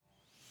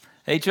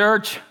Hey,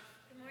 church.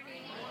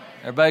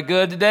 Everybody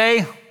good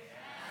today?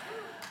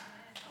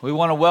 We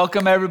want to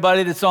welcome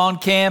everybody that's on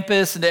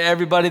campus and to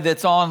everybody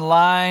that's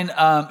online.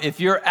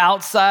 If you're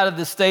outside of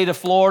the state of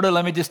Florida,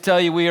 let me just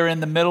tell you, we are in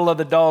the middle of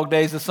the dog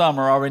days of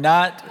summer, are we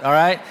not? All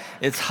right?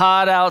 It's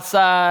hot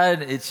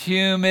outside. It's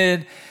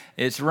humid.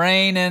 It's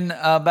raining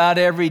about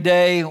every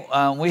day.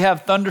 We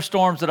have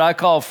thunderstorms that I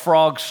call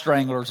frog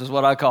stranglers, is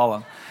what I call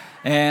them.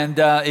 And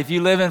if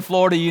you live in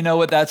Florida, you know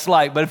what that's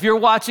like. But if you're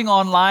watching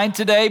online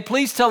today,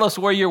 please tell us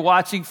where you're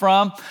watching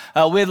from.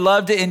 We'd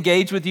love to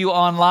engage with you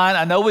online.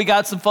 I know we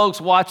got some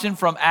folks watching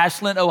from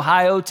Ashland,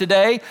 Ohio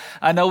today.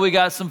 I know we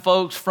got some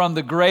folks from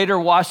the greater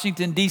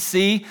Washington,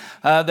 D.C.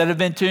 That have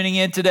been tuning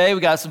in today. We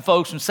got some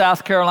folks from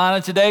South Carolina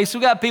today. So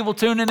we got people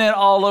tuning in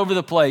all over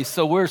the place.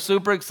 So we're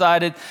super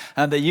excited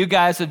that you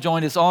guys have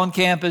joined us on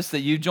campus, that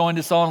you joined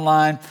us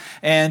online.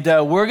 And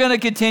we're going to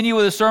continue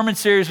with a sermon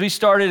series we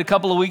started a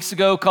couple of weeks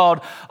ago called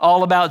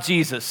All About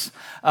Jesus.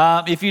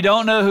 If you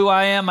don't know who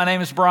I am, my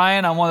name is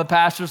Brian. I'm one of the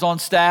pastors on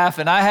staff,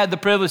 and I had the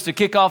privilege to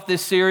kick off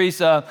this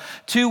series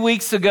 2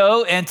 weeks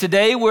ago, and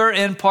today we're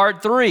in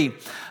part 3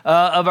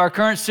 of our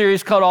current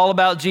series called All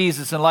About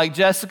Jesus. And like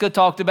Jessica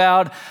talked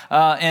about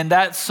in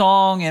that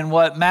song and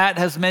what Matt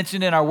has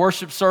mentioned in our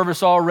worship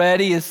service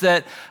already is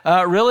that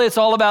really it's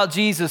all about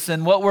Jesus,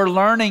 and what we're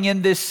learning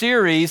in this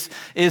series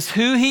is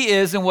who he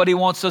is and what he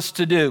wants us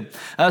to do.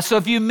 So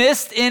if you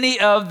missed any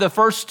of the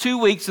first 2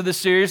 weeks of the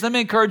series, let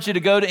me encourage you to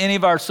go to any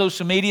of our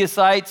social media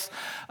sites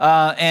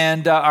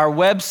and our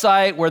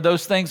website where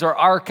those things are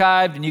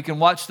archived, and you can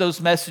watch those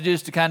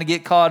messages to kind of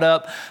get caught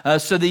up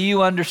so that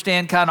you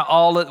understand kind of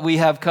all that we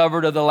have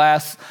covered of the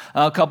last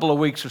couple of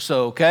weeks or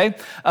so, okay?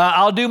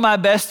 I'll do my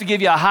best to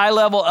give you a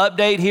high-level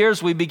update here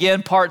as we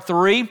begin part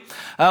 3.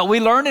 We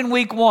learned in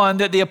week 1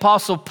 that the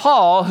Apostle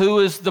Paul, who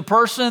is the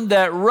person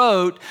that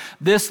wrote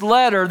this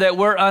letter that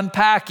we're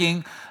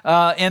unpacking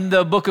in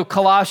the book of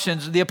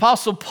Colossians, the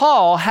Apostle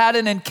Paul had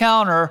an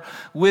encounter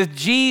with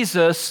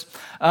Jesus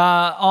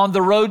on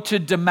the road to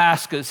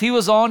Damascus. He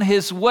was on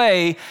his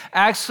way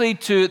actually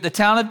to the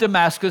town of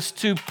Damascus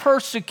to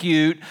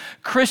persecute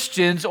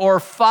Christians or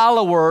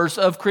followers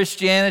of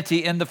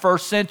Christianity in the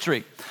first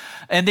century.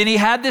 And then he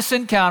had this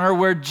encounter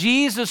where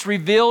Jesus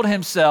revealed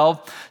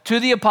himself to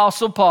the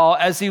Apostle Paul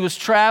as he was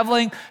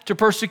traveling to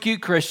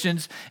persecute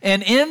Christians.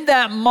 And in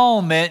that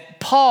moment,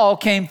 Paul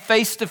came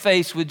face to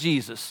face with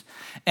Jesus.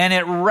 And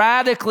it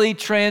radically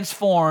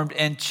transformed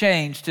and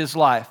changed his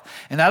life.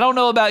 And I don't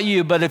know about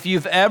you, but if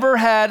you've ever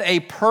had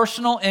a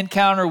personal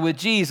encounter with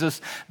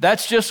Jesus,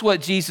 that's just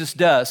what Jesus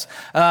does.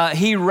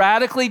 He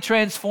radically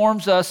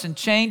transforms us and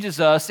changes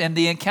us, and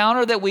the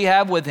encounter that we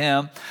have with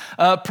him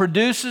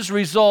produces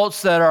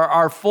results that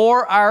are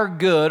for our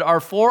good, are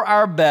for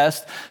our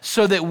best,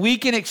 so that we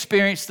can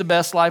experience the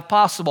best life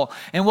possible.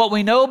 And what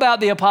we know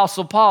about the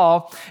Apostle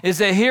Paul is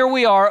that here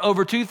we are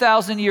over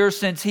 2,000 years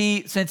since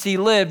he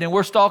lived, and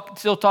we're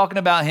still talking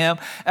about him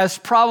as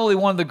probably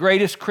one of the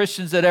greatest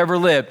Christians that ever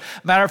lived.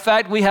 Matter of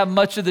fact, we have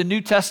much of the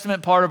New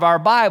Testament part of our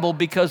Bible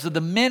because of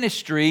the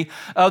ministry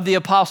of the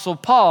Apostle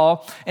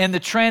Paul and the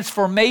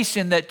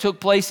transformation that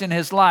took place in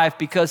his life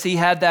because he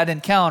had that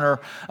encounter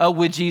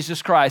with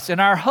Jesus Christ.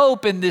 And our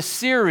hope in this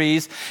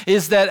series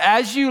is that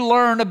as you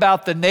learn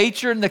about the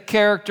nature and the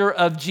character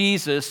of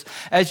Jesus,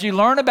 as you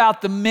learn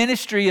about the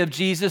ministry of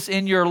Jesus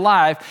in your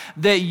life,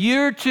 that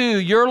you too,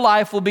 your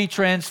life will be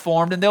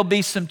transformed, and there'll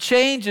be some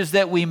changes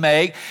that we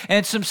make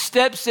and some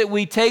steps that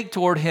we take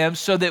toward him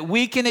so that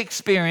we can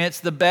experience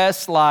the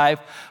best life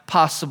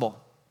possible.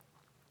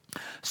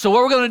 So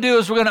what we're going to do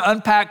is we're going to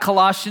unpack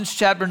Colossians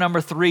chapter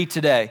number 3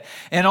 today.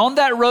 And on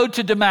that road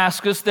to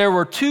Damascus, there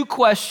were 2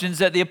 questions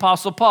that the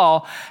Apostle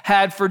Paul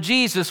had for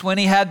Jesus when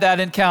he had that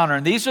encounter.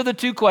 And these are the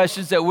 2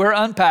 questions that we're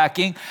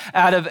unpacking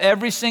out of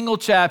every single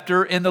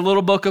chapter in the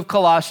little book of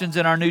Colossians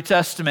in our New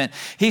Testament.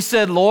 He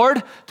said,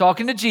 Lord,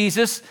 talking to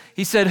Jesus,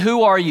 he said,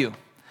 who are you?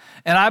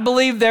 And I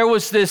believe there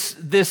was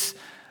this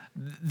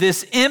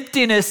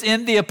emptiness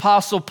in the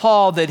Apostle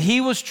Paul that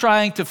he was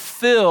trying to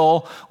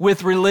fill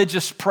with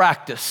religious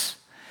practice.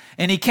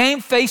 And he came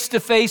face to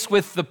face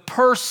with the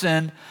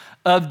person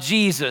of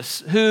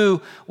Jesus,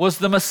 who was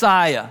the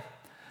Messiah,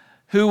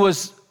 who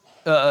was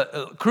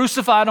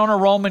crucified on a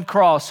Roman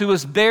cross, who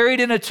was buried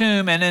in a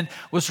tomb and then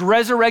was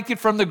resurrected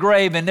from the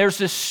grave. And there's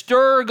this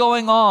stir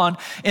going on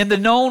in the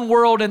known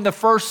world in the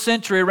first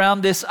century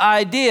around this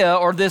idea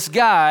or this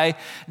guy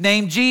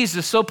named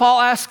Jesus. So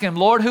Paul asked him,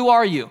 Lord, who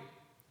are you?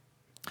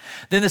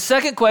 Then the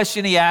second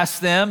question he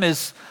asked them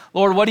is,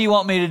 Lord, what do you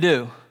want me to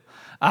do?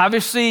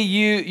 Obviously,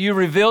 you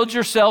revealed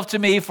yourself to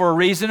me for a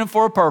reason and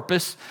for a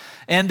purpose.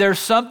 And there's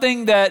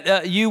something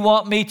that you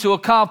want me to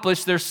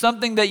accomplish. There's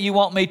something that you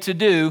want me to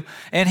do.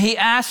 And he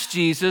asked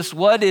Jesus,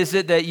 what is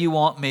it that you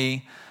want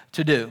me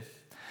to do?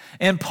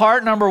 in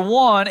part number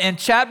 1, in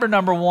chapter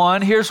number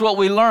 1, here's what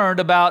we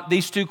learned about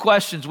these two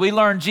questions. We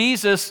learned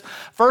Jesus,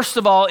 first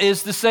of all,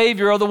 is the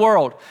Savior of the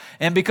world.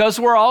 And because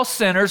we're all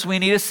sinners, we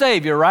need a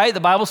Savior, right? The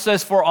Bible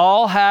says, for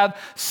all have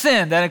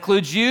sinned. That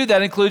includes you,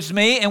 that includes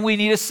me, and we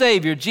need a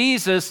Savior.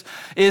 Jesus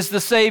is the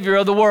Savior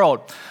of the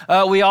world.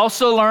 We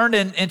also learned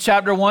in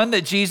chapter 1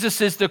 that Jesus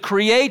is the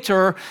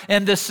creator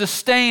and the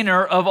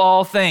sustainer of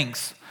all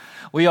things.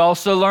 We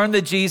also learned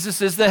that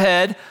Jesus is the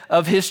head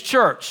of his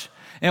church.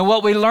 And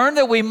what we learned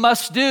that we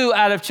must do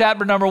out of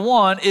chapter number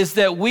 1 is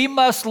that we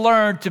must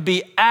learn to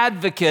be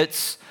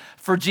advocates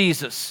for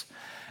Jesus.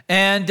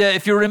 And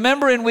if you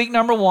remember in week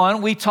number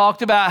 1, we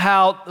talked about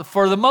how,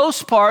 for the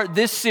most part,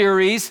 this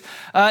series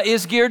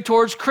is geared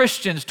towards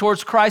Christians,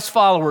 towards Christ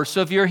followers.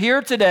 So if you're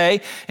here today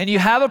and you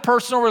have a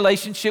personal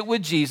relationship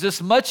with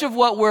Jesus, much of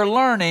what we're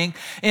learning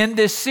in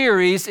this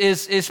series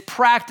is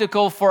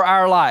practical for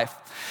our life.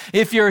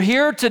 If you're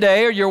here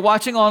today or you're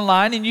watching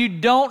online and you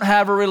don't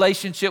have a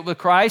relationship with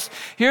Christ,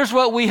 here's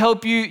what we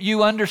hope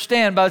you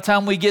understand by the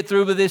time we get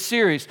through with this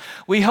series.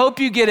 We hope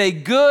you get a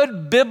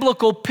good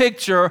biblical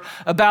picture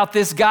about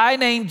this guy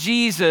named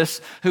Jesus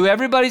who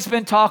everybody's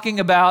been talking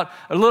about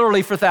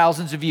literally for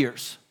thousands of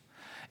years.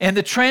 And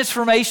the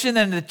transformation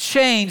and the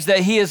change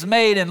that he has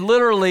made in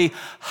literally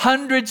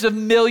hundreds of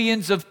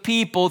millions of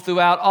people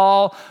throughout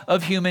all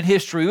of human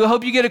history. We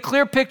hope you get a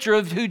clear picture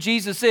of who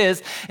Jesus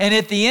is. And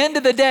at the end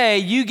of the day,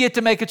 you get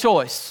to make a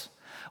choice.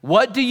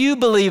 What do you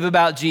believe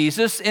about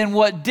Jesus, and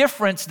what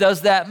difference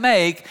does that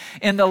make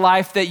in the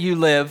life that you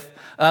live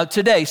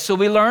today? So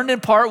we learned in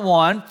part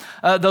 1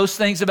 those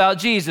things about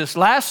Jesus.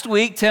 Last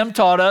week, Tim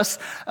taught us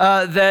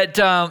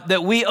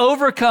that we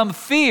overcome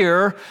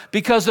fear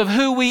because of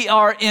who we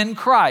are in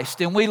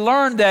Christ. And we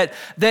learned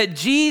that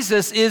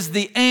Jesus is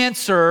the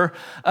answer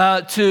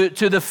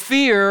to the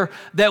fear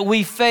that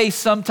we face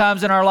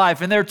sometimes in our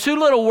life. And there are two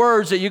little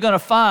words that you're going to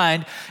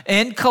find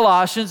in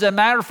Colossians. As a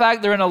matter of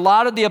fact, they're in a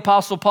lot of the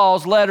Apostle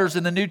Paul's letters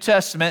in the New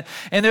Testament.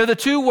 And they're the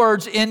two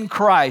words in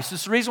Christ.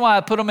 It's the reason why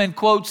I put them in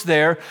quotes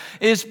there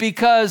is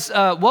because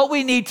what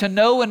we need to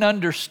know and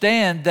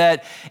understand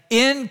that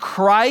in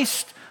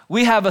Christ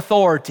we have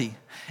authority.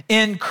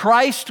 In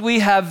Christ we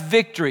have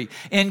victory.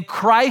 In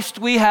Christ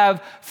we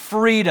have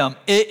freedom.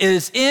 It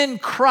is in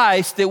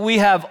Christ that we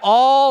have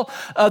all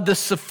of the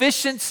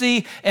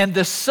sufficiency and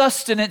the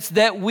sustenance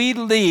that we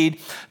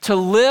need to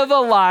live a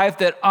life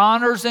that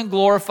honors and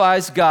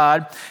glorifies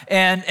God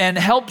and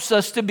helps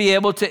us to be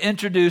able to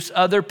introduce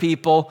other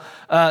people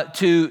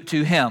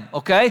to Him,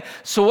 okay?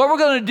 So what we're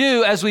going to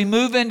do as we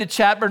move into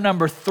chapter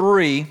number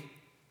 3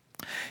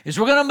 is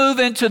we're going to move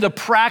into the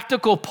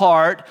practical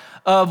part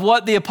of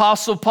what the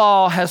Apostle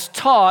Paul has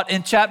taught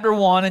in chapter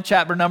 1 and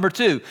chapter number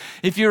 2.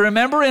 If you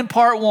remember in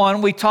part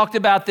 1, we talked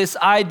about this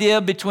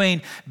idea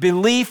between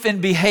belief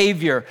and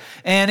behavior.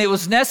 And it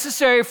was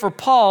necessary for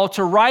Paul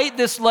to write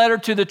this letter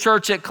to the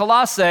church at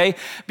Colossae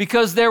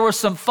because there were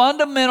some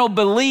fundamental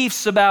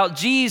beliefs about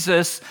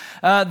Jesus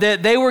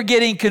that they were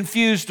getting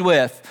confused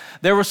with.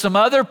 There were some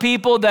other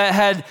people that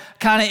had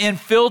kind of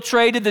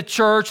infiltrated the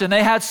church, and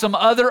they had some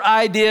other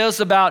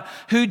ideas about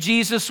who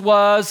Jesus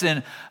was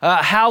and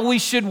how we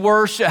should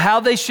worship,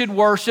 how they should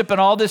worship, and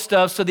all this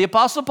stuff. So the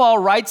Apostle Paul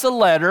writes a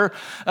letter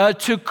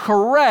to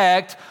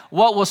correct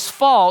what was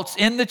false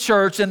in the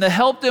church and to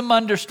help them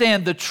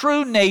understand the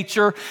true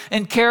nature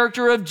and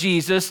character of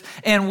Jesus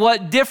and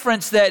what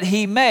difference that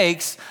he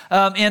makes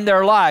in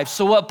their lives.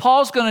 So what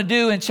Paul's going to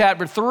do in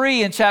chapter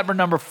 3 and chapter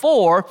number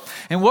 4,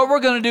 and what we're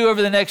going to do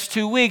over the next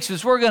 2 weeks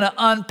is we're going to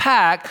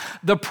unpack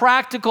the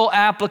practical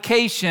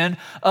application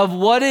of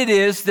what it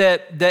is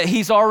that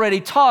he's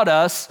already taught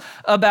us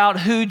about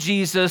who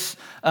Jesus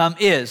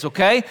is,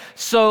 okay?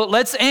 So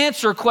let's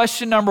answer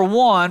question number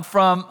 1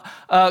 from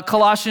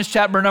Colossians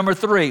chapter number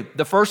 3.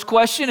 The first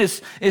question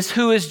is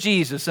who is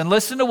Jesus? And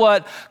listen to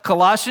what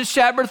Colossians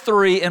chapter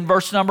 3 and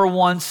verse number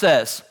 1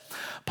 says.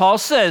 Paul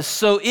says,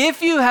 "So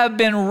if you have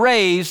been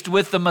raised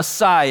with the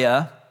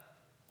Messiah,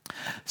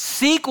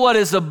 seek what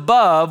is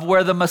above,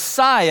 where the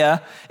Messiah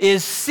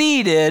is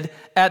seated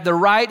at the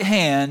right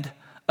hand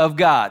of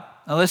God."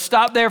 Now let's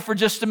stop there for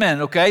just a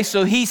minute, okay?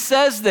 So he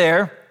says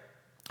there,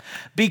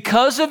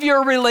 because of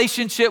your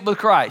relationship with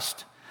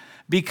Christ,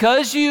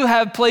 because you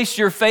have placed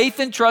your faith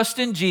and trust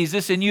in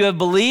Jesus and you have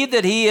believed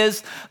that he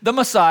is the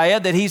Messiah,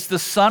 that he's the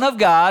Son of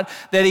God,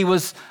 that he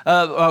was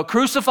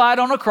crucified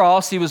on a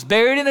cross, he was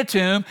buried in a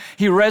tomb,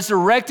 he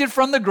resurrected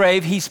from the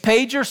grave, he's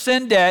paid your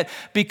sin debt.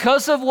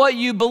 Because of what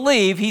you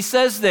believe, he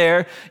says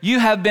there, you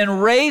have been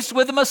raised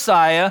with the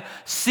Messiah.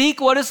 Seek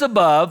what is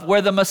above,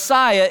 where the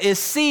Messiah is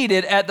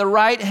seated at the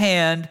right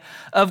hand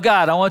of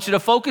God. I want you to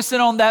focus in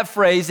on that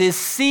phrase, is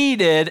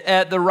seated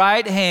at the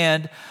right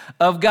hand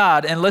of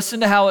God. And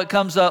listen to how it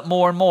comes up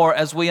more and more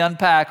as we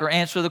unpack or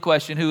answer the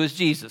question, who is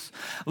Jesus?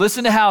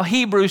 Listen to how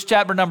Hebrews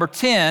chapter number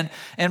 10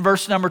 and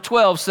verse number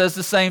 12 says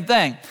the same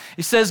thing.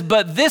 He says,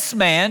 "But this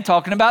man,"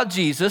 talking about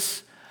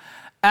Jesus,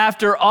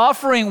 after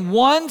offering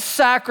one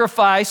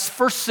sacrifice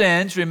for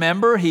sins,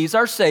 remember, he's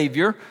our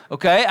Savior,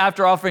 okay?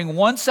 After offering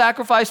one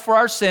sacrifice for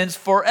our sins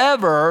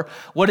forever,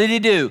 what did he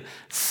do?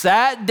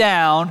 Sat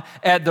down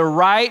at the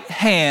right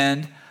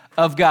hand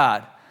of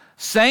God.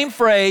 Same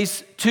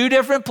phrase, two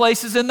different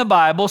places in the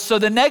Bible. So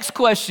the next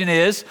question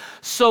is,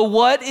 so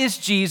what is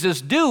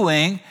Jesus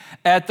doing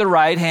at the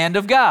right hand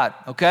of God?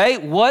 Okay,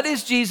 what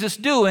is Jesus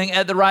doing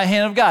at the right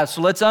hand of God?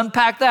 So let's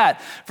unpack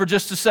that for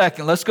just a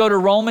second. Let's go to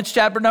Romans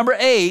chapter number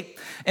 8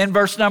 and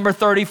verse number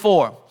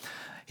 34.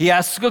 He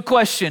asks a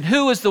question,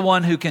 who is the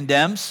one who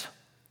condemns?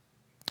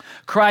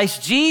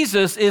 Christ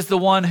Jesus is the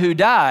one who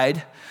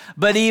died,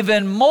 but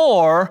even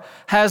more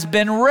has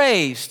been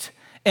raised.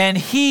 And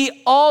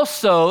he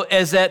also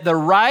is at the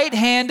right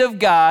hand of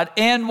God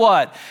and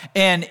what?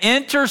 And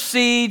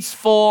intercedes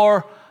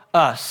for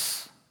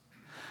us.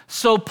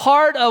 So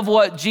part of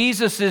what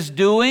Jesus is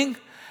doing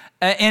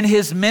in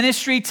his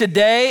ministry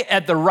today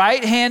at the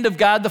right hand of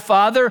God the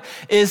Father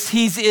is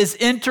he is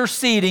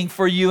interceding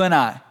for you and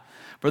I.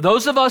 For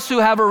those of us who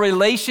have a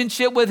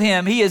relationship with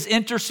him, he is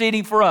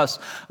interceding for us.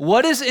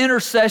 What is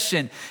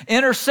intercession?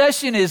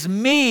 Intercession is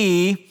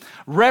me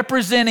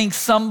representing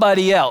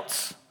somebody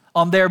else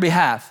on their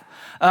behalf.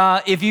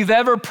 If you've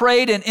ever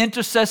prayed an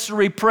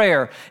intercessory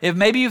prayer, if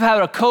maybe you've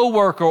had a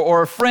coworker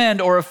or a friend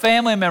or a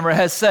family member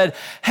has said,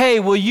 hey,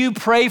 will you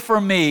pray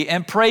for me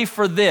and pray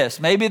for this?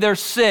 Maybe they're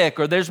sick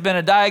or there's been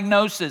a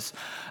diagnosis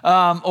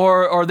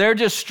or they're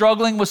just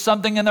struggling with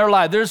something in their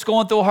life. They're just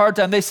going through a hard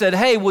time. They said,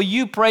 hey, will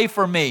you pray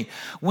for me?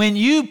 When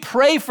you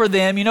pray for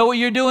them, you know what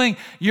you're doing?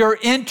 You're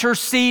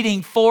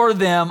interceding for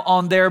them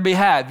on their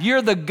behalf.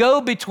 You're the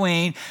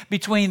go-between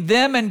between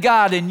them and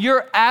God, and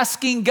you're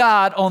asking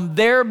God on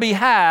their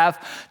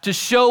behalf to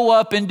show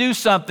up and do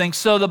something.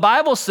 So the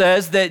Bible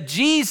says that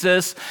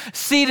Jesus,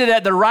 seated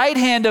at the right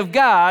hand of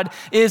God,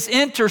 is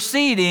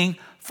interceding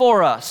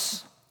for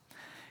us.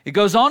 It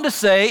goes on to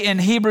say in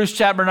Hebrews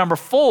chapter number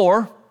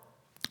 4,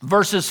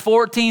 verses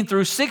 14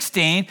 through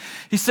 16,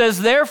 he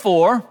says,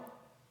 therefore,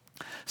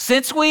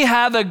 since we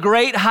have a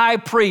great high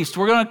priest,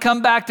 we're going to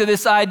come back to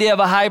this idea of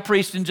a high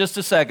priest in just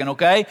a second,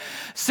 okay?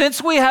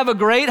 Since we have a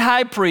great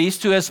high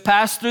priest who has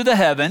passed through the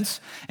heavens,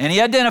 and he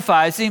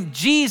identifies him,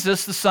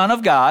 Jesus, the Son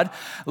of God,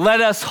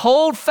 let us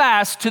hold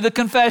fast to the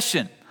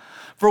confession.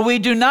 For we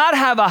do not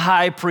have a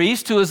high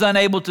priest who is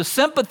unable to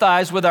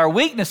sympathize with our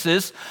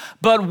weaknesses,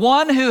 but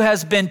one who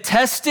has been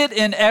tested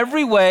in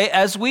every way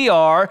as we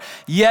are,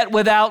 yet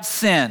without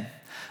sin.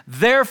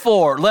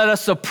 Therefore, let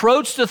us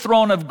approach the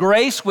throne of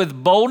grace with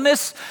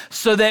boldness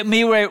so that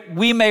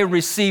we may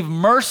receive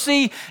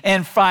mercy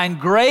and find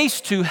grace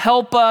to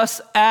help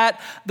us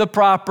at the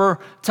proper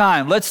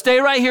time. Let's stay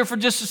right here for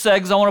just a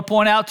second because I want to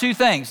point out two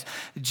things.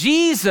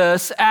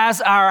 Jesus,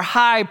 as our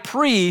high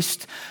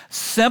priest,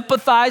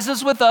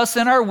 sympathizes with us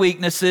in our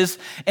weaknesses,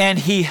 and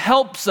he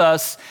helps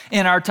us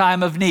in our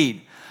time of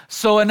need.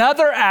 So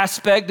another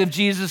aspect of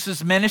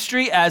Jesus'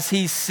 ministry as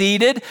he's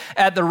seated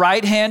at the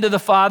right hand of the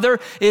Father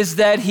is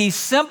that he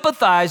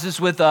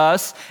sympathizes with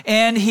us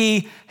and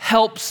he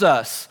helps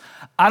us.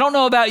 I don't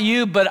know about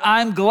you, but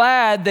I'm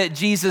glad that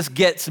Jesus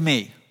gets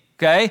me.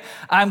 Okay?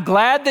 I'm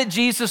glad that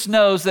Jesus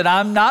knows that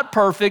I'm not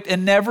perfect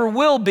and never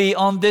will be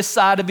on this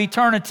side of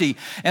eternity.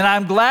 And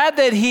I'm glad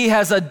that he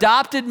has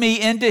adopted me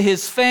into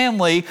his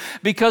family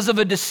because of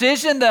a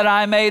decision that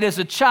I made as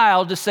a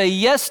child to say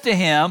yes to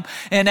him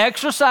and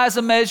exercise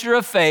a measure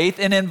of faith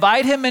and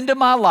invite him into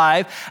my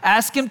life,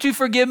 ask him to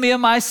forgive me of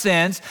my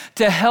sins,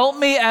 to help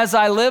me as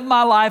I live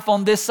my life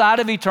on this side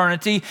of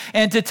eternity,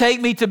 and to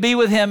take me to be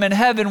with him in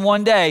heaven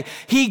one day.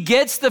 He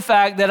gets the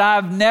fact that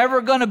I'm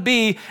never going to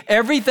be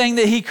everything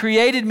that he created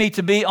me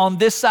to be on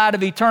this side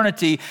of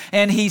eternity,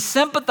 and he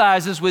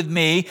sympathizes with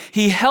me,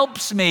 he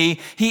helps me,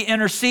 he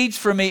intercedes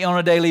for me on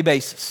a daily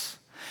basis.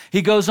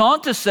 He goes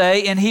on to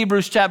say in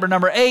Hebrews chapter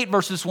number 8,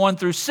 verses 1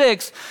 through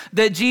 6,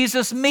 that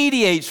Jesus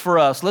mediates for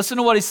us. Listen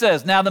to what he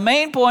says. Now, the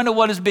main point of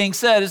what is being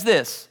said is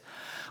this.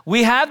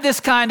 We have this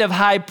kind of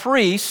high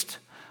priest.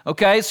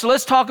 Okay, so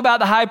let's talk about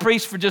the high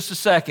priest for just a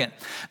second.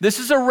 This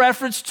is a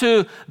reference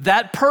to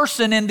that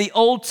person in the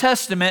Old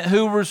Testament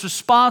who was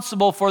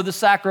responsible for the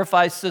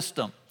sacrifice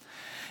system.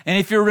 And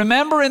if you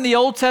remember in the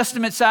Old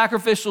Testament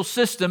sacrificial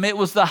system, it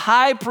was the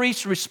high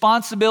priest's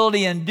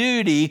responsibility and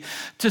duty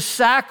to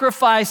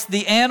sacrifice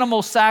the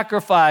animal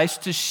sacrifice,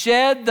 to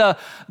shed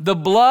the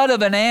blood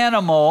of an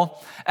animal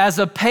as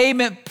a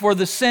payment for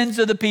the sins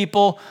of the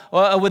people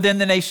within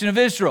the nation of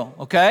Israel,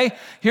 okay?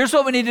 Here's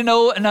what we need to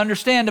know and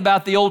understand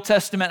about the Old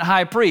Testament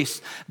high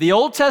priest. The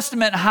Old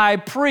Testament high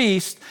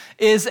priest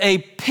is a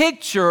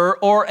picture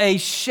or a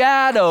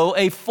shadow,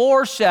 a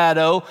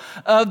foreshadow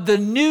of the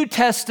New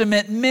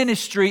Testament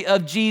ministry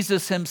of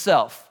Jesus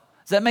himself.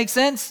 Does that make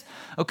sense?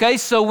 Okay,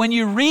 so when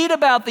you read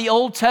about the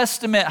Old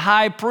Testament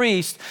high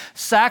priest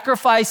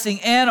sacrificing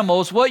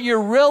animals, what you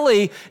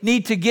really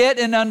need to get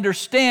and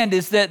understand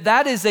is that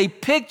that is a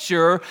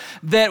picture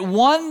that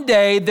one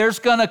day there's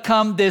going to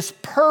come this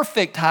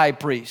perfect high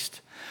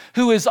priest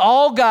who is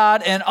all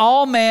God and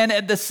all man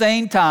at the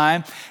same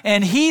time,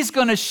 and he's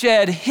going to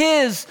shed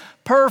his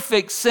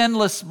perfect,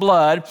 sinless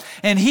blood,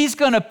 and he's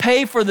going to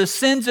pay for the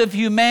sins of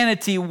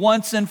humanity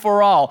once and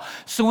for all.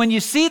 So when you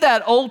see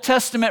that Old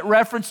Testament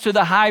reference to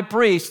the high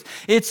priest,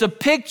 it's a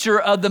picture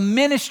of the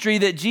ministry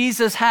that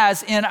Jesus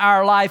has in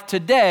our life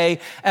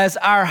today as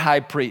our high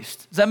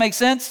priest. Does that make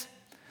sense?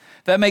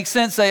 If that makes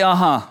sense, say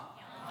uh-huh.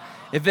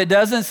 If it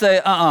doesn't, say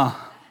uh-uh.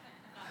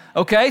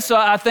 Okay, so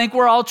I think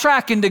we're all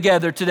tracking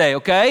together today,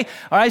 okay?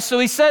 All right, so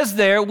he says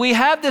there, we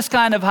have this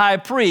kind of high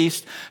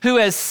priest who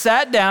has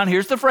sat down,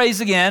 here's the phrase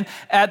again,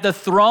 at the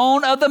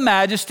throne of the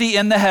majesty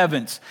in the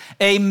heavens,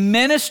 a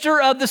minister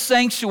of the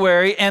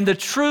sanctuary and the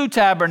true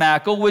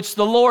tabernacle which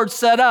the Lord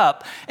set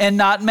up and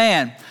not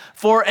man.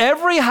 For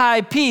every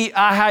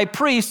high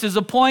priest is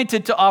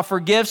appointed to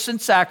offer gifts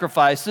and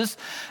sacrifices.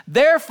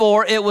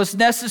 Therefore, it was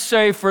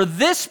necessary for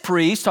this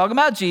priest, talking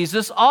about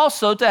Jesus,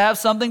 also to have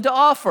something to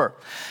offer.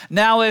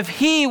 Now, if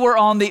he were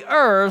on the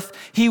earth,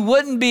 he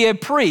wouldn't be a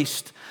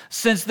priest,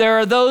 since there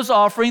are those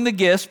offering the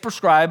gifts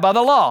prescribed by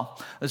the law.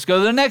 Let's go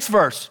to the next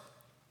verse.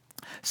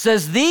 It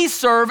says, these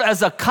serve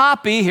as a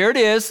copy, here it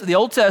is, the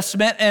Old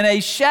Testament, and a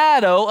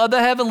shadow of the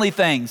heavenly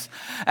things,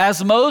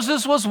 as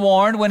Moses was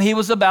warned when he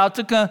was about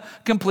to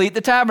complete the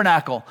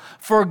tabernacle.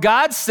 For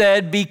God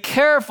said, be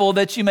careful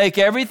that you make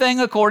everything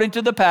according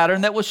to the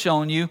pattern that was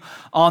shown you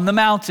on the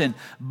mountain.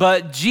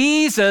 But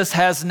Jesus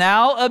has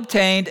now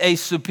obtained a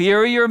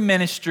superior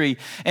ministry,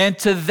 and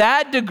to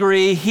that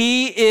degree,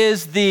 he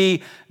is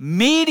the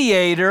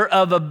mediator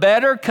of a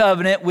better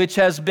covenant which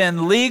has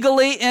been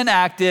legally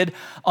enacted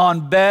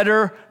on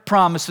better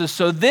promises.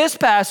 So this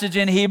passage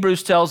in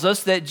Hebrews tells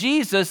us that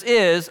Jesus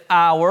is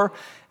our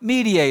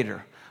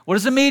mediator. What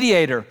is a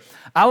mediator?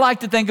 I like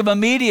to think of a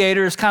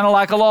mediator as kind of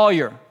like a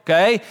lawyer.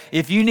 Okay,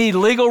 if you need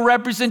legal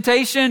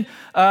representation,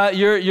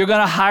 you're going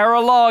to hire a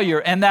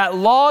lawyer, and that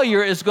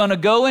lawyer is going to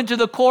go into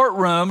the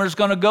courtroom or is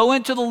going to go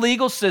into the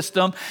legal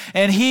system,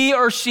 and he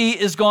or she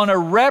is going to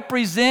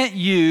represent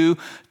you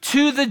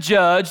to the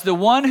judge, the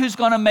one who's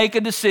going to make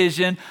a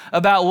decision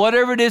about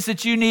whatever it is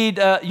that you need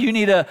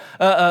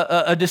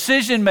a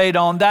decision made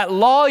on. That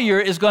lawyer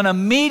is going to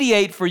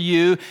mediate for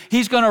you.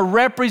 He's going to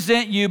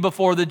represent you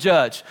before the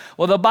judge.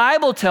 Well, the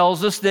Bible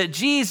tells us that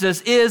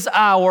Jesus is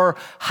our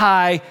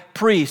high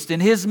priest,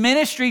 and his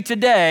ministry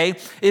today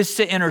is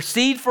to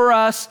intercede for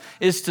us,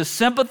 is to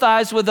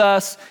sympathize with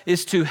us,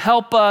 is to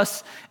help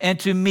us, and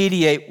to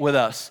mediate with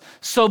us.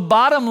 So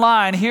bottom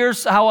line,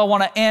 here's how I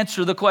want to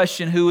answer the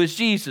question, who is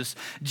Jesus?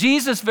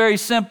 Jesus, very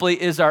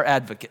simply, is our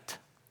advocate.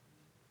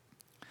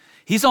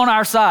 He's on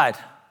our side.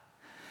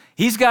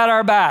 He's got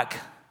our back.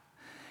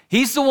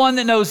 He's the one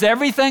that knows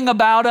everything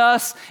about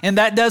us, and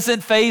that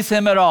doesn't faze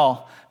him at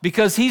all,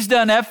 because he's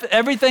done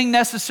everything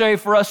necessary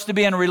for us to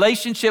be in a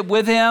relationship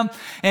with him,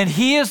 and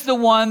he is the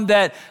one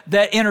that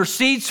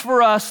intercedes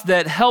for us,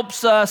 that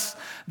helps us,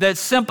 that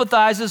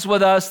sympathizes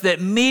with us,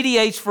 that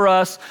mediates for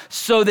us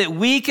so that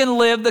we can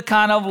live the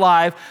kind of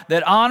life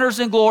that honors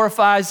and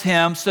glorifies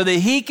him, so that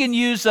he can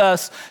use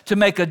us to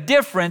make a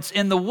difference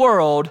in the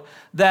world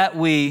that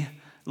we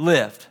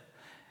lived.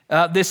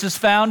 This is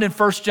found in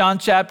 1 John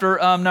chapter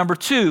number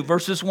 2,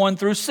 verses 1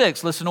 through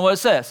 6. Listen to what it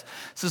says.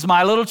 It says,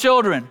 my little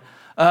children.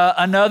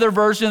 Another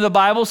version of the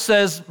Bible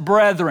says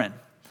brethren.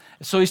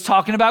 So he's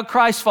talking about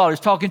Christ followers.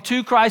 He's talking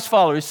to Christ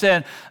followers. He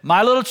said,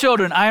 my little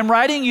children, I am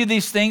writing you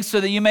these things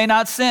so that you may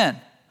not sin.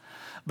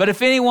 But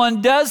if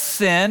anyone does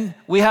sin,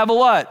 we have a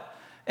what?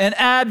 An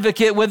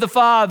advocate with the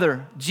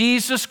Father,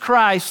 Jesus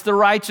Christ, the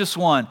righteous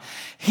one.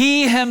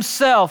 He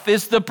himself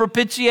is the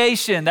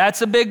propitiation.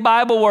 That's a big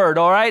Bible word,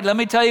 all right? Let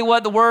me tell you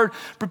what the word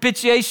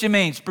propitiation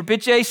means.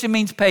 Propitiation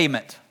means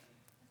payment.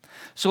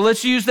 So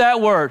let's use that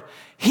word.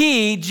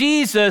 He,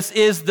 Jesus,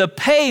 is the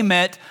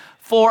payment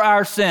for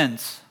our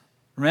sins.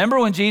 Remember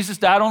when Jesus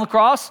died on the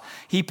cross?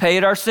 He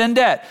paid our sin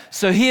debt.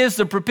 So he is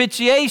the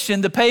propitiation,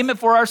 the payment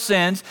for our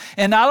sins,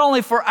 and not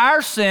only for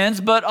our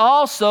sins, but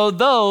also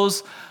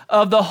those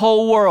of the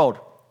whole world.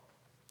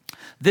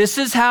 This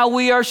is how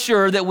we are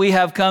sure that we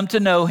have come to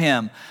know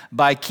him,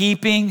 by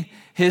keeping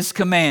his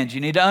commands. You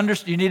need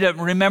to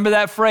remember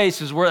that phrase,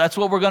 because that's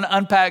what we're going to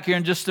unpack here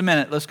in just a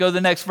minute. Let's go to the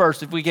next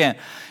verse if we can.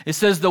 It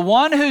says, the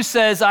one who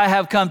says, I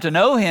have come to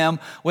know him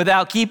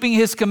without keeping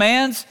his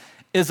commands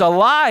is a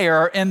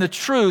liar, and the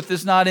truth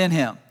is not in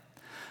him.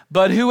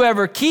 But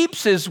whoever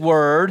keeps his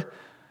word,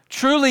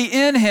 truly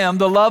in him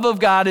the love of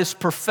God is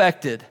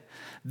perfected.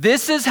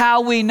 This is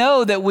how we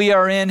know that we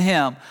are in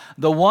him.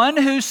 The one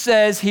who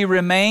says he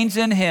remains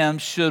in him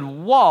should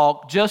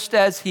walk just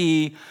as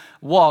he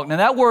walked. Now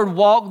that word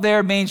walk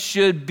there means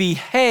should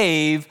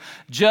behave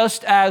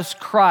just as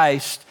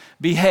Christ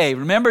behaved.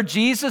 Remember,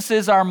 Jesus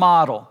is our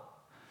model.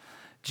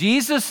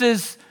 Jesus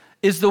is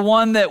the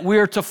one that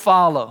we're to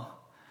follow.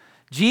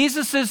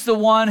 Jesus is the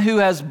one who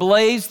has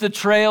blazed the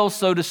trail,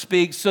 so to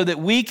speak, so that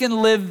we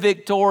can live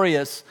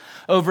victorious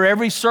over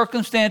every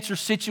circumstance or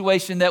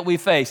situation that we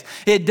face.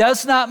 It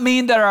does not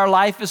mean that our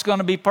life is going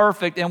to be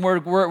perfect and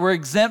we're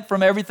exempt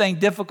from everything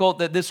difficult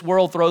that this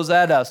world throws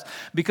at us,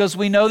 because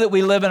we know that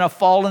we live in a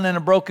fallen and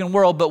a broken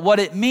world. But what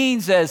it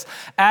means is,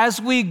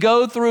 as we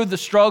go through the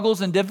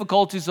struggles and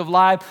difficulties of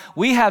life,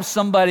 we have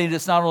somebody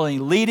that's not only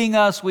leading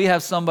us, we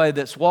have somebody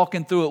that's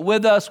walking through it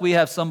with us, we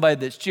have somebody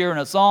that's cheering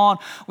us on,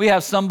 we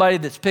have somebody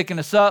that's picking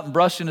us up and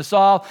brushing us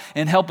off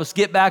and help us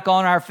get back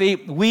on our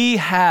feet. We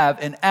have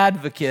an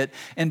advocate,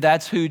 and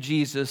that's who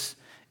Jesus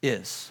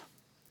is.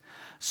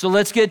 So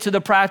let's get to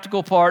the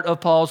practical part of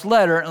Paul's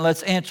letter, and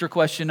let's answer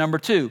question number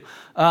 2.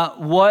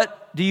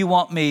 What do you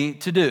want me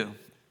to do?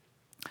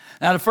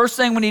 Now, the first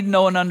thing we need to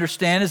know and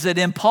understand is that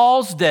in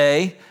Paul's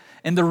day,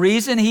 and the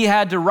reason he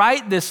had to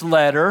write this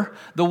letter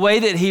the way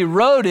that he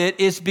wrote it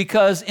is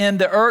because in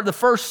the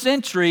first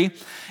century,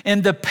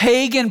 in the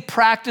pagan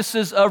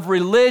practices of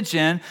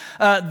religion,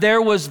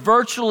 there was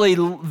virtually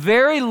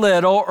very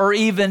little or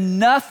even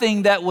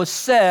nothing that was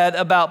said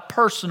about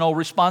personal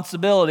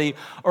responsibility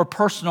or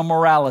personal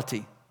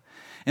morality.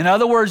 In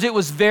other words, it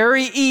was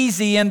very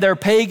easy in their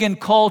pagan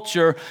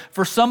culture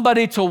for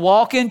somebody to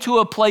walk into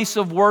a place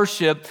of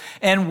worship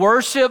and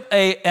worship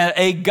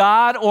a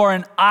god or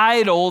an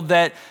idol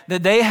that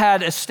they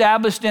had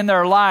established in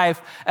their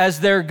life as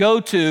their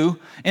go-to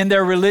in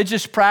their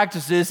religious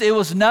practices. It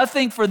was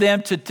nothing for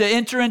them to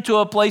enter into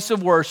a place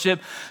of worship,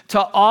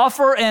 to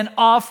offer an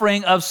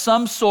offering of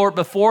some sort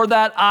before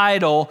that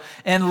idol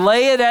and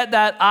lay it at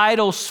that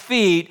idol's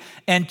feet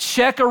and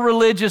check a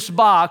religious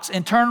box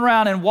and turn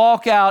around and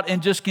walk out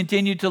and just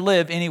continue to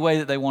live any way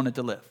that they wanted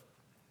to live.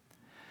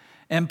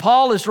 And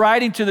Paul is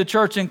writing to the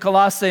church in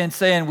Colossae and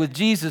saying, with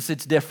Jesus,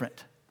 it's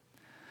different.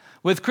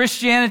 With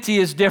Christianity,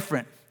 it's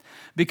different.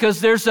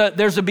 Because there's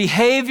a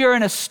behavior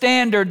and a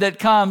standard that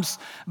comes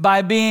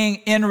by being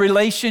in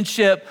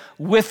relationship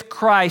with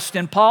Christ.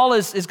 And Paul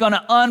is going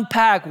to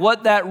unpack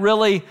what that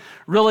really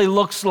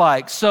looks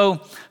like. So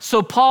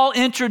Paul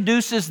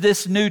introduces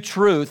this new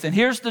truth. And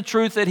here's the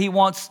truth that he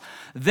wants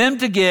them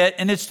to get,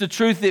 and it's the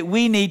truth that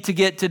we need to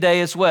get today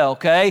as well,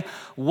 okay?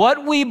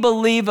 What we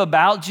believe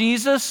about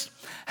Jesus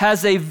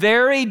has a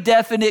very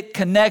definite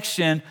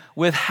connection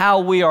with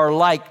how we are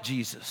like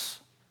Jesus.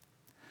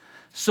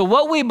 So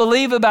what we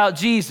believe about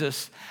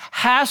Jesus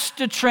has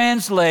to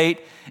translate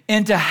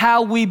into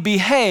how we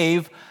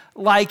behave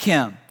like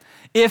him.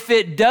 If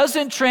it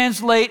doesn't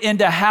translate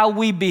into how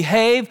we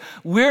behave,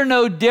 we're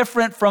no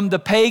different from the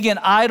pagan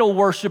idol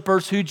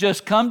worshipers who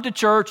just come to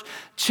church,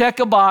 check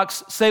a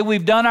box, say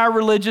we've done our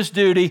religious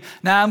duty,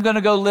 now I'm going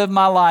to go live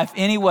my life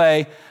any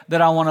way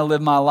that I want to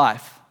live my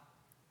life.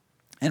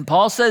 And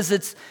Paul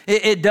says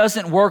it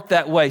doesn't work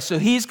that way. So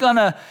he's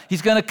gonna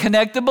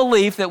connect the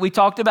belief that we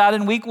talked about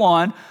in week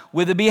 1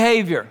 with the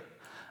behavior.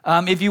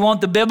 If you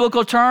want the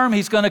biblical term,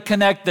 he's going to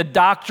connect the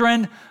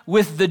doctrine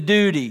with the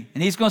duty.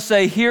 And he's going to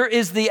say, here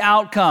is the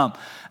outcome.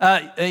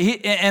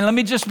 And let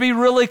me just be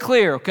really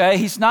clear, okay?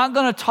 He's not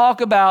going to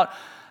talk about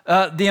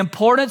the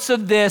importance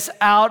of this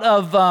out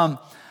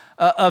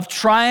of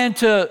trying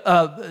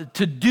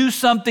to do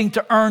something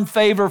to earn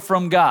favor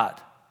from God.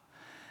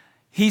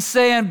 He's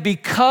saying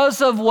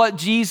because of what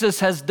Jesus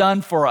has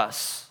done for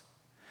us,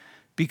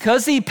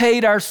 because he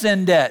paid our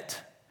sin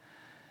debt,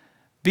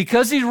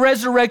 because he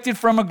resurrected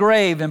from a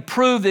grave and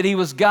proved that he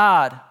was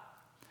God,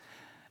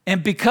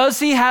 and because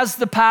he has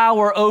the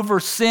power over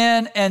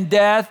sin and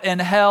death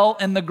and hell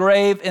and the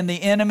grave and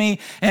the enemy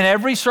and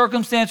every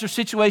circumstance or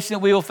situation that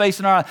we will face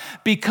in our life,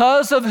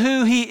 because of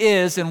who he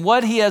is and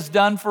what he has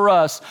done for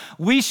us,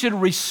 we should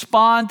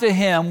respond to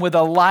him with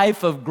a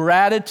life of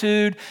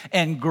gratitude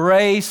and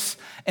grace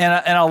and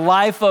a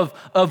life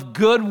of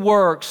good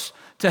works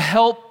to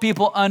help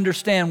people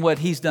understand what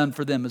he's done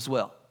for them as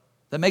well.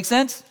 That make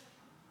sense?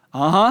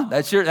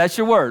 That's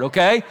your word,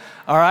 okay?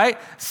 All right.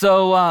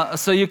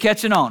 So you're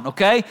catching on,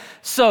 okay?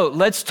 So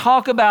let's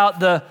talk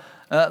about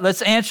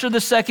let's answer the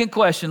second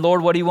question.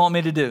 Lord, what do you want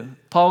me to do?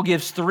 Paul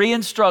gives 3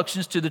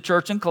 instructions to the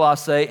church in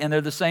Colossae, and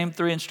they're the same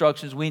 3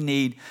 instructions we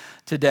need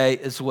today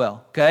as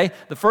well, okay?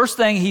 The first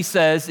thing he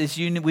says is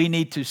we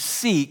need to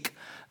seek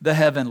the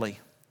heavenly.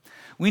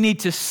 We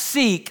need to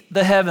seek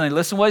the heavenly.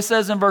 Listen to what he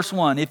says in verse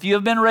 1. If you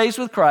have been raised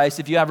with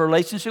Christ, if you have a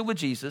relationship with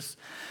Jesus,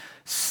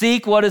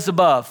 seek what is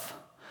above,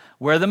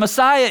 where the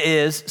Messiah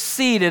is,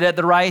 seated at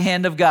the right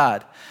hand of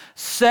God.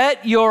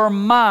 Set your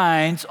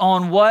minds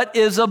on what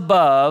is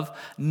above,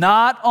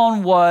 not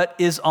on what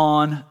is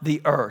on the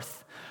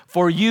earth.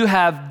 For you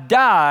have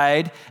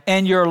died,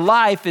 and your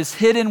life is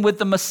hidden with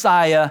the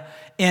Messiah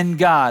in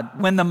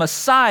God. When the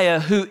Messiah,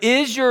 who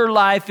is your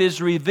life,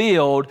 is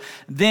revealed,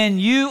 then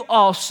you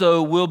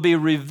also will be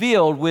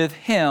revealed with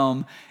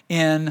him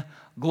in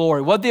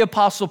glory. What the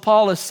Apostle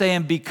Paul is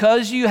saying,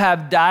 because you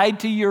have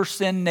died to your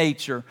sin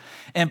nature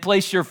and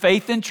placed your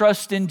faith and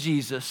trust in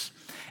Jesus,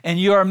 and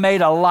you are made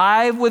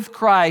alive with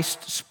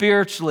Christ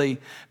spiritually,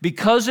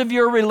 because of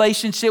your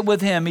relationship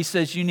with him, he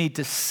says you need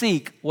to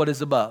seek what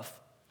is above.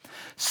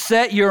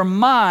 Set your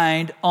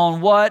mind on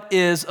what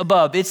is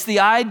above. It's the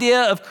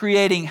idea of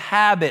creating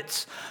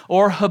habits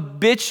or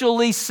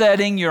habitually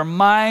setting your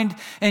mind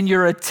and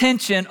your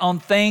attention on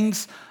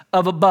things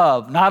of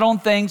above, not on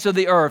things of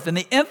the earth. And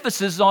the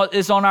emphasis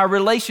is on our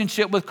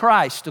relationship with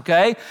Christ,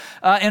 okay?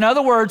 In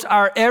other words,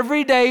 our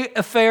everyday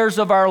affairs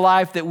of our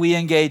life that we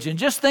engage in.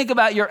 Just think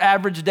about your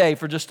average day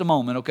for just a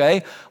moment,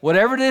 okay?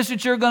 Whatever it is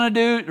that you're going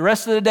to do the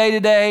rest of the day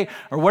today,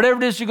 or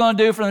whatever it is you're going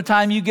to do from the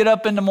time you get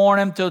up in the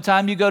morning till the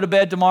time you go to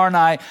bed tomorrow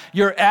night,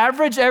 your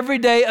average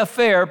everyday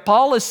affair,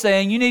 Paul is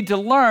saying you need to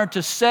learn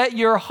to set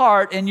your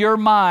heart and your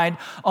mind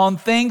on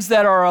things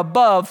that are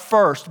above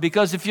first.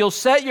 Because if you'll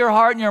set your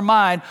heart and your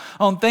mind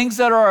on things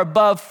that are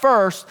above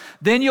first,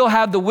 then you'll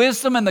have the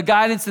wisdom and the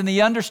guidance and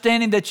the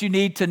understanding that you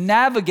need to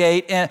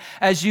navigate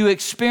as you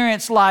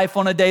experience life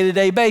on a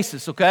day-to-day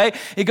basis, okay?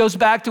 It goes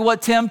back to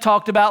what Tim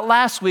talked about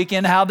last week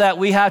and how that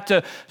we have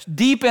to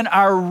deepen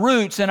our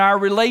roots and our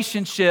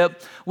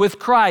relationship with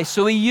Christ.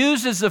 So he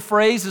uses the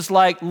phrases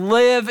like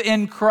live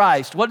in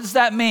Christ. What does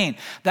that mean?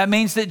 That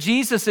means that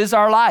Jesus is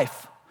our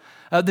life.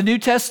 The New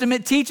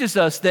Testament teaches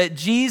us that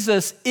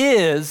Jesus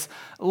is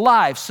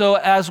life. So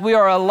as we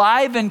are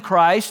alive in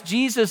Christ,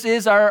 Jesus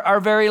is our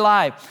very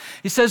life.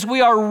 He says we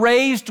are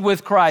raised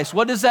with Christ.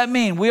 What does that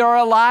mean? We are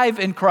alive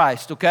in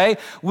Christ, okay?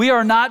 We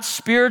are not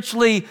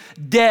spiritually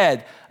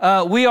dead.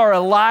 We are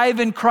alive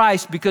in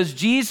Christ because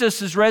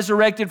Jesus is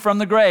resurrected from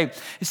the grave.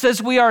 It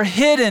says we are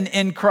hidden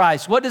in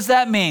Christ. What does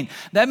that mean?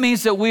 That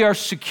means that we are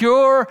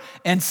secure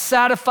and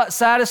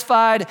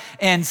satisfied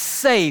and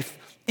safe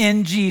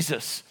in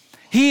Jesus.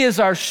 He is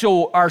our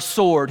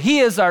sword. He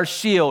is our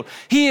shield.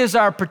 He is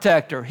our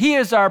protector. He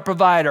is our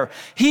provider.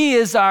 He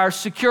is our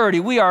security.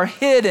 We are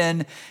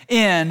hidden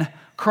in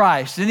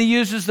Christ. And he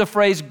uses the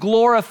phrase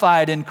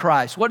glorified in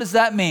Christ. What does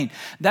that mean?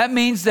 That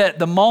means that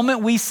the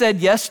moment we said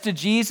yes to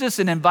Jesus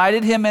and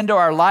invited him into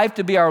our life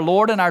to be our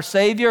Lord and our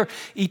Savior,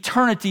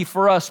 eternity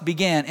for us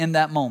began in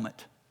that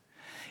moment.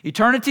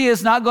 Eternity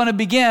is not going to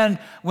begin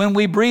when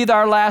we breathe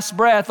our last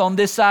breath on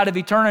this side of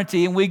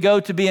eternity and we go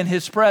to be in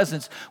his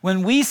presence.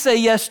 When we say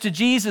yes to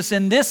Jesus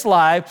in this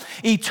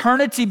life,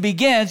 eternity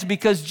begins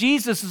because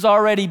Jesus has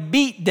already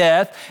beat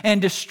death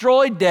and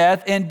destroyed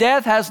death, and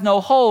death has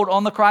no hold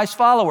on the Christ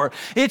follower.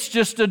 It's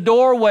just a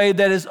doorway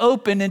that is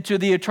open into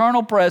the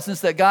eternal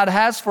presence that God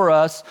has for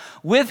us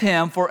with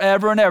him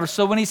forever and ever.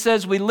 So when he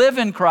says we live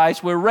in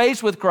Christ, we're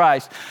raised with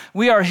Christ,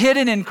 we are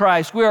hidden in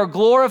Christ, we are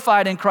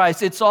glorified in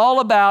Christ, it's all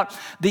about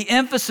the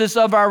emphasis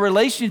of our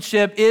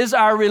relationship is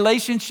our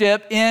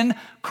relationship in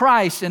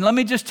Christ. And let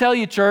me just tell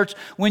you, church,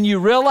 when you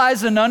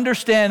realize and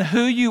understand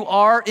who you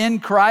are in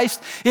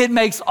Christ, it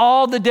makes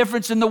all the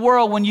difference in the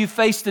world when you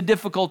face the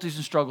difficulties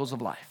and struggles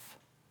of life.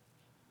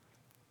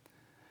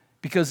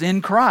 Because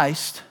in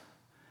Christ,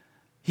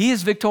 he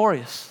is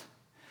victorious.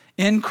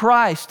 In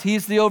Christ, he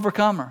is the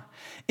overcomer.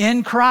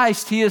 In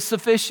Christ, he is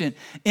sufficient.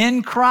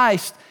 In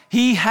Christ,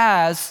 he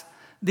has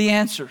the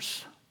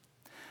answers.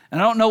 And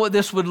I don't know what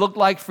this would look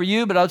like for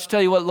you, but I'll just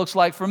tell you what it looks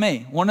like for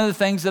me. One of the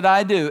things that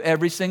I do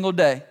every single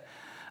day,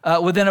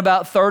 within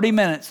about 30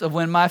 minutes of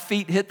when my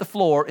feet hit the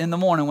floor in the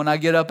morning, when I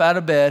get up out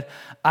of bed,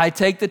 I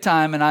take the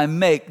time and I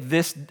make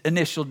this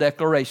initial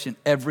declaration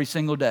every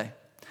single day.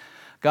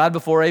 God,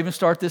 before I even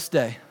start this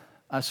day,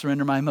 I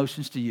surrender my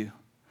emotions to you.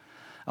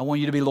 I want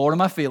you to be Lord of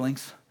my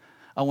feelings.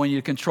 I want you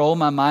to control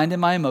my mind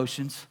and my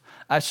emotions.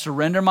 I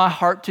surrender my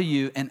heart to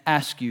you and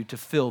ask you to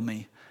fill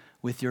me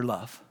with your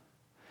love.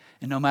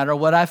 And no matter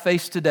what I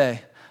face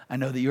today, I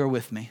know that you're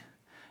with me.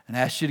 And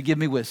I ask you to give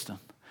me wisdom.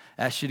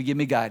 I ask you to give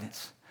me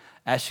guidance.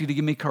 I ask you to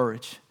give me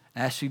courage. I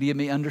ask you to give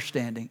me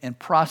understanding and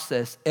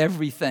process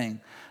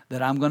everything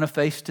that I'm going to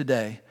face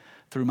today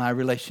through my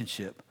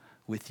relationship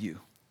with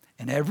you.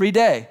 And every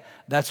day,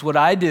 that's what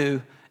I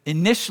do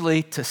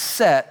initially to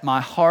set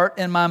my heart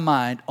and my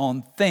mind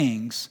on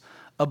things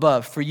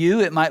above. For you,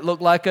 it might look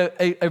like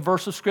a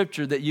verse of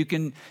scripture that you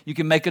can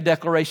make a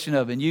declaration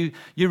of, and you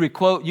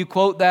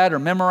quote that or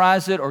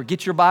memorize it or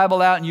get your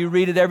Bible out and you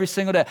read it every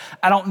single day.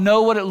 I don't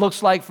know what it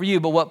looks like for you,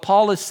 but what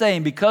Paul is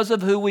saying, because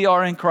of who we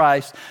are in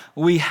Christ,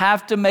 we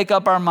have to make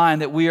up our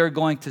mind that we are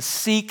going to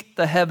seek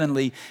the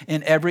heavenly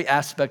in every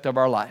aspect of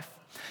our life.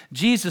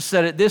 Jesus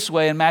said it this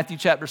way in Matthew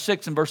chapter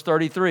 6 and verse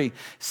 33. He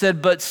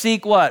said, but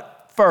seek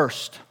what?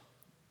 First,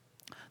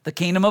 the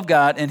kingdom of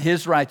God and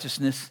his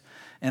righteousness,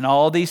 and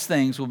all these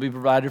things will be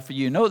provided for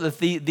you. Know what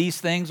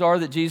these things are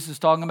that Jesus is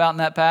talking about in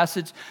that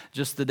passage?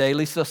 Just the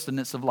daily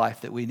sustenance of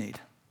life that we need.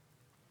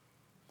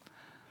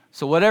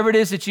 So whatever it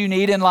is that you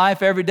need in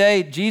life every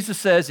day, Jesus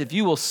says if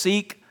you will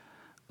seek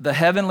the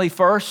heavenly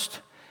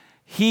first,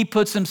 he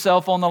puts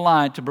himself on the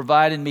line to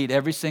provide and meet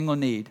every single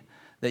need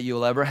that you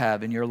will ever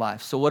have in your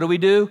life. So what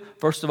do?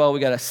 First of all, we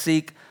got to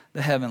seek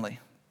the heavenly.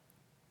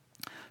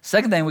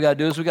 Second thing we got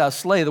to do is we got to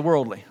slay the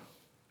worldly.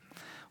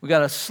 We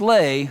got to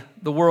slay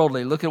the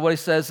worldly. Look at what he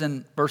says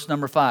in verse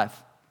number 5. He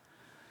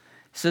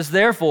says,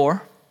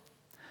 therefore,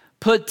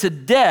 put to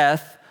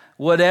death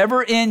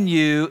whatever in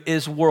you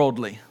is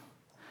worldly.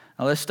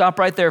 Now let's stop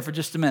right there for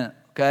just a minute,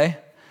 okay?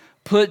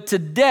 Put to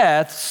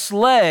death,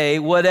 slay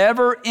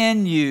whatever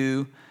in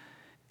you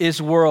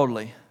is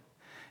worldly.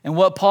 And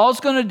what Paul's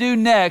going to do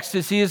next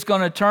is he is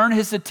going to turn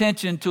his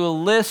attention to a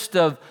list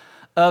of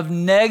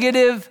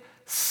negative,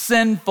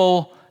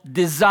 sinful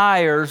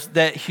desires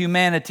that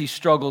humanity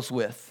struggles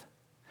with.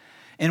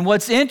 And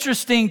what's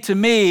interesting to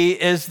me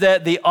is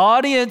that the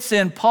audience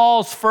in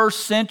Paul's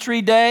first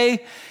century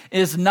day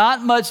is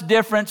not much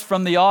different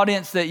from the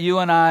audience that you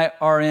and I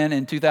are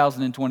in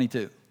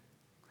 2022.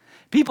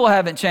 People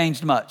haven't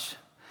changed much.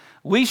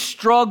 We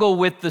struggle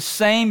with the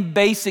same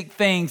basic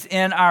things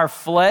in our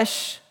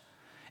flesh,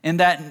 in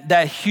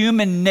that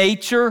human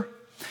nature.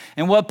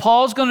 And what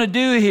Paul's going to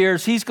do here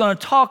is he's going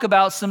to talk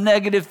about some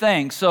negative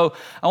things. So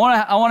I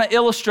want to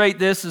illustrate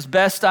this as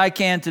best I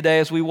can today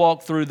as we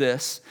walk through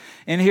this.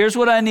 And here's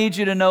what I need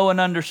you to know and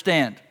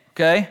understand,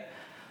 okay?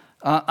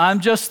 I'm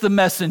just the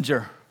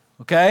messenger,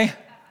 okay?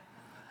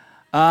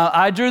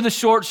 I drew the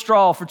short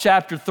straw for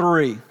chapter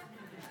 3.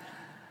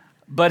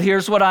 But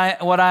here's what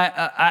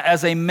I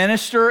as a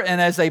minister and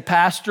as a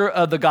pastor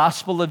of the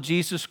gospel of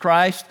Jesus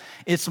Christ,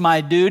 it's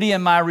my duty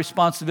and my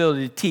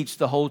responsibility to teach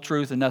the whole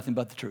truth and nothing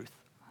but the truth.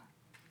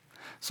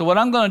 So what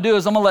I'm going to do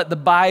is I'm going to let the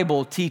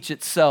Bible teach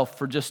itself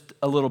for just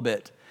a little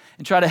bit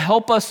and try to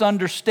help us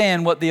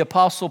understand what the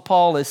Apostle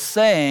Paul is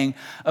saying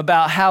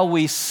about how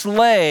we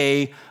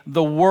slay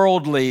the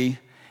worldly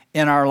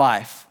in our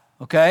life,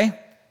 okay?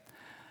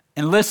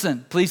 And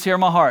listen, please hear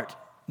my heart.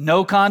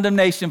 No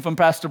condemnation from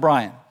Pastor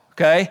Brian,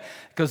 okay?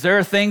 Because there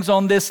are things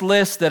on this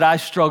list that I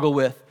struggle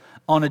with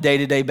on a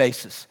day-to-day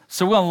basis.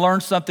 So we're going to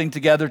learn something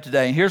together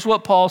today. And here's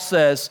what Paul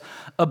says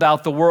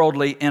about the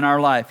worldly in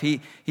our life.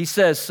 He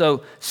says,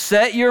 so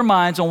set your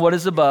minds on what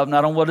is above,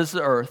 not on what is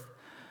the earth.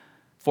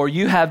 For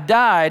you have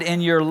died,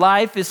 and your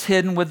life is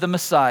hidden with the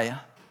Messiah.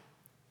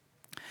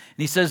 And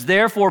he says,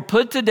 therefore,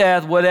 put to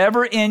death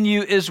whatever in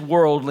you is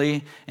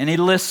worldly. And he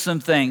lists some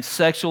things.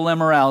 Sexual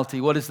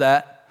immorality. What is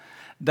that?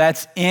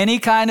 That's any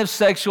kind of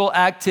sexual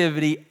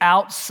activity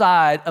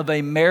outside of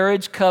a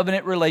marriage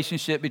covenant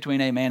relationship between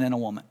a man and a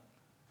woman.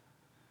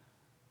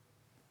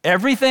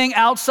 Everything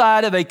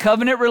outside of a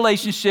covenant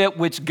relationship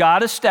which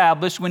God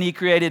established when he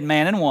created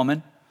man and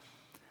woman.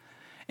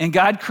 And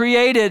God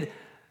created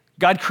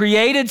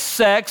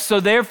sex, so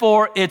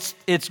therefore it's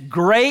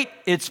great,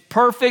 it's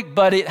perfect,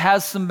 but it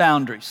has some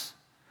boundaries.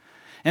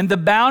 And the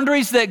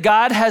boundaries that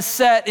God has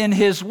set in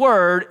his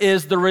word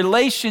is the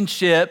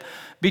relationship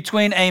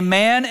between a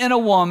man and a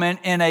woman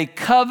in a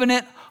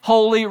covenant,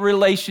 holy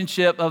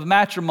relationship of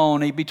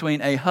matrimony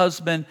between a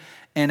husband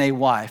and a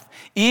wife.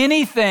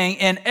 Anything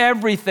and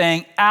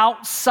everything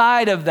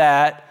outside of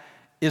that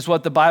is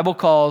what the Bible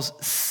calls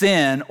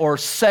sin or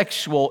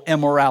sexual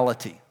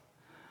immorality.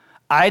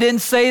 I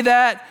didn't say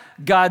that.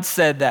 God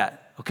said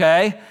that,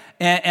 okay?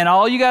 And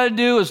all you got to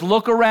do is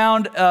look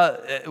around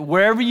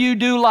wherever you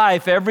do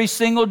life every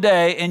single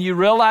day, and you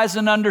realize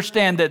and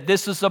understand that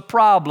this is a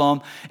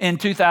problem in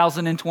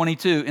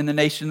 2022 in the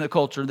nation and the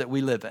culture that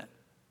we live in.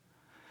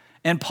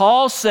 And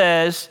Paul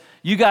says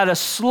you got to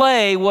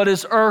slay what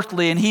is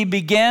earthly, and he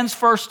begins,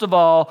 first of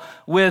all,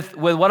 with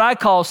what I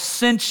call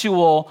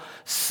sensual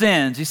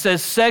sins. He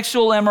says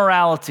sexual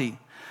immorality,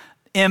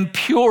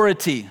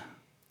 impurity,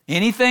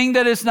 anything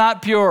that is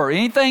not pure,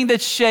 anything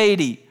that's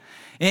shady,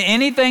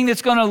 anything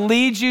that's going to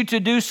lead you to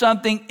do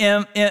something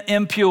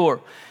impure.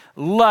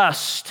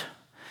 Lust.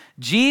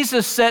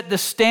 Jesus set the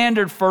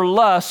standard for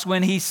lust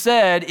when he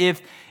said,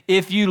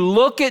 if you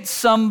look at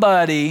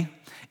somebody,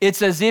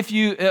 it's as if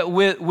you,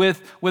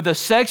 with a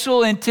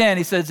sexual intent,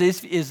 he says,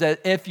 is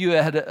that if you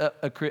had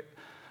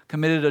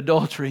committed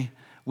adultery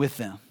with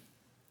them.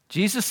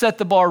 Jesus set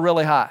the bar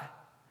really high.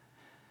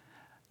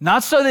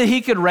 Not so that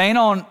he could rain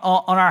on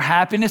our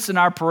happiness and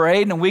our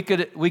parade and we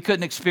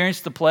couldn't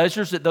experience the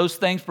pleasures that those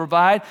things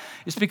provide.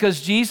 It's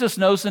because Jesus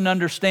knows and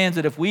understands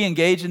that if we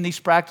engage in these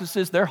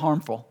practices, they're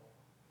harmful.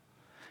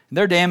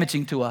 They're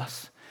damaging to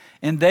us.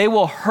 And they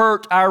will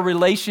hurt our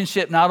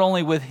relationship not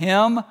only with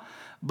him,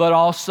 but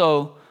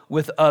also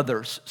with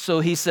others. So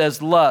he says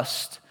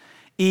lust,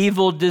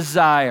 evil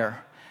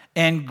desire,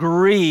 and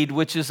greed,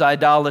 which is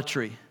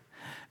idolatry.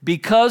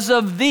 Because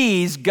of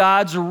these,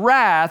 God's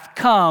wrath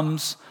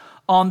comes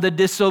on the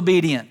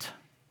disobedient.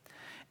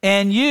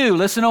 And you,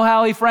 listen to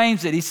how he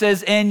frames it. He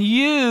says, and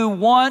you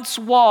once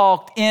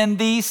walked in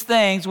these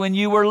things when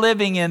you were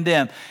living in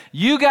them.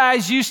 You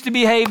guys used to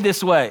behave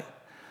this way.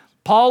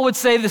 Paul would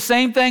say the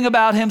same thing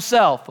about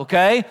himself,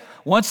 okay?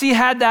 Once he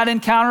had that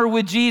encounter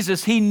with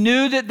Jesus, he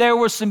knew that there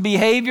were some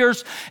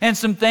behaviors and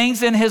some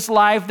things in his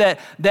life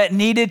that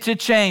needed to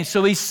change.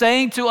 So he's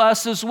saying to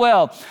us as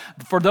well,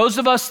 for those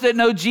of us that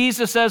know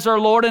Jesus as our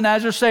Lord and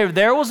as our Savior,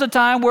 there was a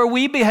time where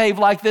we behaved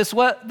like this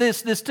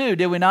too,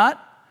 did we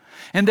not?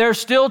 And there are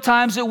still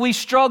times that we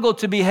struggle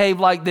to behave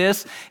like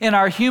this in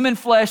our human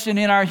flesh and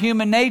in our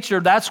human nature.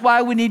 That's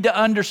why we need to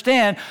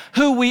understand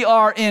who we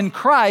are in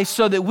Christ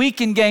so that we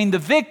can gain the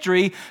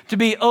victory to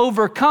be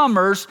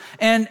overcomers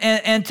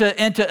and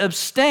to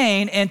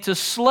abstain and to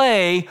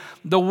slay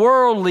the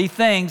worldly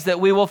things that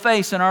we will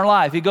face in our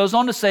life. He goes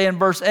on to say in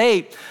verse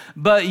 8,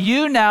 but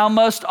you now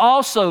must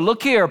also,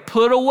 look here,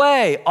 put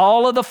away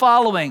all of the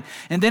following.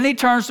 And then he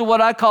turns to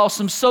what I call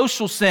some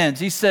social sins.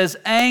 He says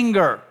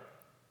anger,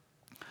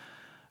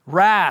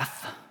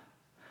 wrath,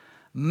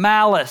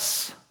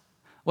 malice.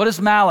 What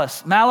is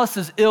malice? Malice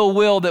is ill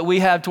will that we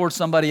have towards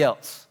somebody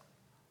else.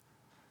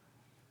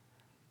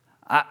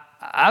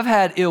 I've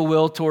had ill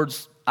will toward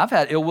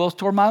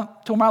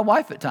my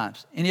wife at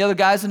times. Any other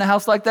guys in the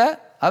house like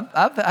that?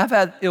 I've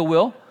had ill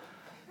will.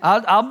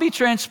 I'll be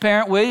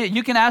transparent with you.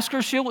 You can ask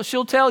her,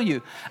 she'll tell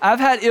you. I've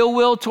had ill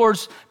will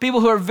towards people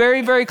who are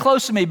very, very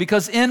close to me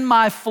because in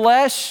my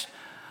flesh,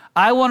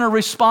 I want to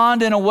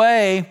respond in a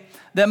way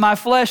that my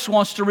flesh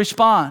wants to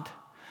respond.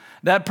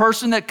 That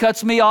person that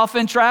cuts me off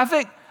in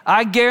traffic,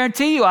 I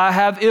guarantee you I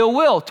have ill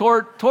will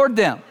toward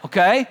them,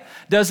 okay?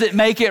 Does it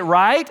make it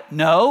right?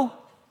 No.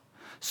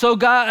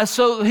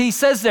 So he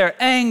says there,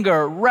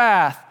 anger,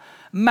 wrath,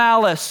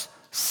 malice,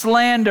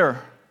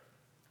 slander.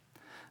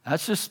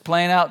 That's just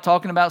plain out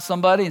talking about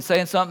somebody and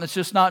saying something that's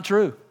just not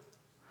true.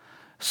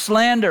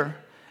 Slander.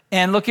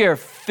 And look here,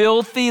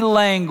 filthy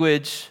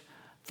language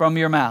from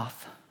your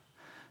mouth.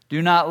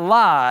 Do not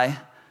lie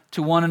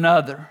to one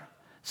another,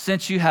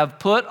 since you have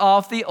put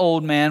off the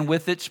old man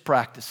with its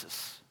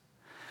practices.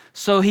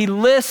 So he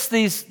lists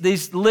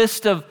these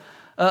list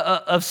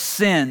of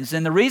sins.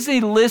 And the reason he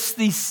lists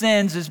these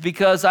sins is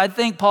because I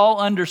think Paul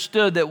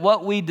understood that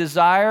what we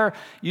desire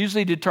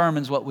usually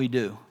determines what we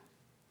do.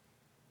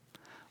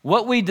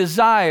 What we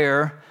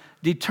desire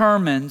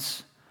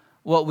determines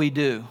what we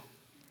do.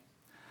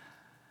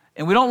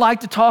 And we don't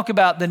like to talk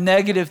about the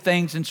negative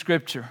things in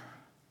Scripture.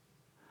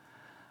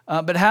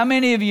 But how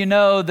many of you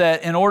know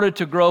that in order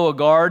to grow a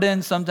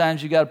garden,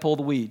 sometimes you got to pull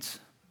the weeds?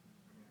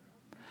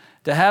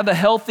 To have a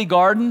healthy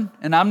garden,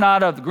 and I'm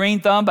not a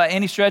green thumb by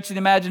any stretch of the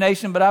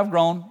imagination, but I've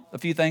grown a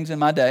few things in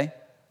my day,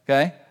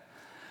 okay?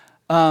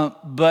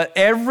 But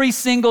every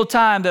single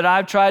time that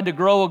I've tried to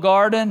grow a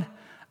garden,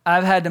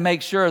 I've had to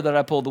make sure that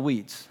I pull the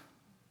weeds.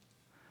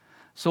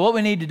 So what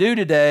we need to do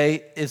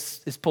today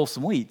is pull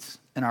some weeds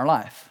in our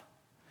life.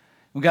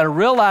 We've got to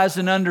realize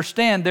and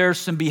understand there's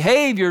some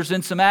behaviors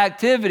and some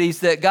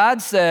activities that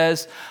God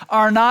says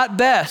are not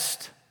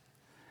best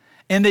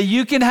and that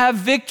you can have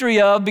victory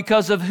of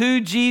because of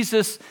who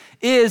Jesus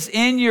is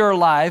in your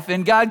life.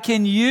 And God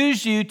can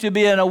use you to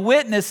be a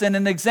witness and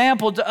an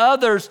example to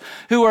others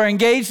who are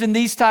engaged in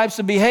these types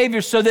of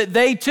behaviors so that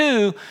they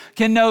too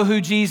can know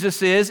who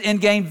Jesus is and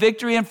gain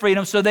victory and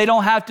freedom so they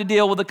don't have to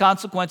deal with the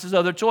consequences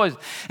of their choices.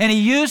 And he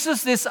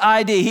uses this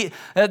idea,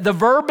 the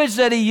verbiage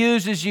that he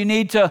uses, you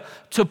need to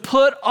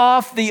put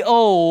off the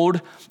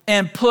old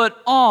and put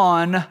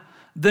on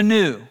the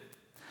new.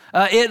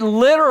 It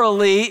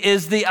literally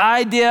is the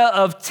idea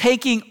of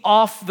taking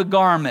off the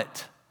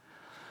garment.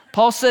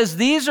 Paul says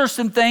these are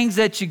some things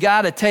that you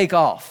got to take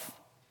off.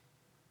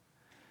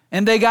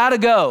 And they got to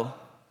go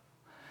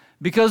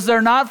because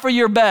they're not for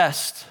your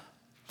best.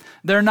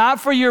 They're not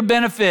for your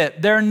benefit.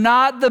 They're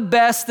not the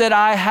best that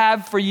I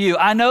have for you.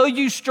 I know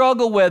you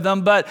struggle with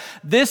them, but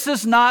this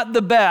is not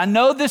the best. I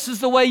know this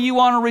is the way you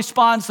want to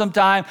respond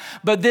sometime,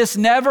 but this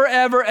never,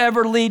 ever,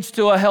 ever leads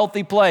to a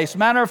healthy place.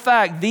 Matter of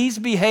fact, these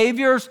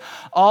behaviors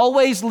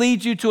always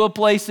lead you to a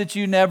place that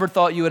you never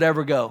thought you would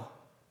ever go.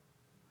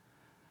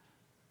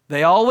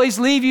 They always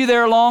leave you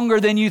there longer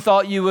than you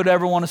thought you would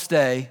ever want to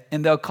stay,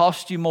 and they'll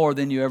cost you more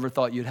than you ever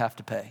thought you'd have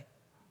to pay.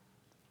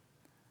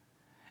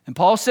 And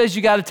Paul says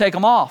you got to take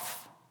them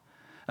off.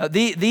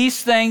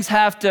 These things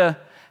have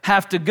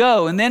to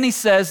go. And then he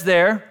says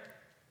there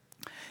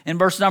in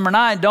verse number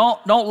 9,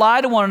 don't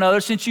lie to one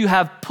another, since you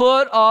have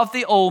put off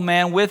the old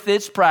man with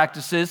its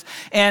practices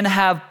and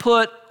have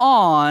put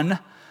on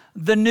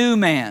the new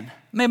man.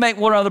 Let me make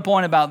one other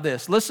point about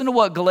this. Listen to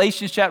what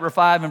Galatians chapter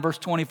 5 and verse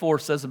 24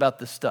 says about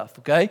this stuff,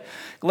 okay?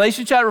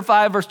 Galatians chapter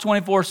 5 verse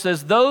 24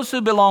 says, those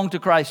who belong to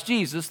Christ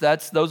Jesus,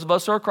 that's those of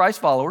us who are Christ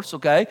followers,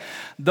 okay?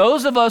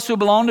 Those of us who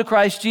belong to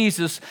Christ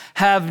Jesus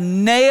have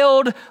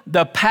nailed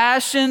the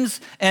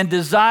passions and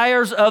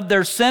desires of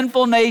their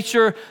sinful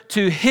nature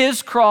to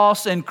his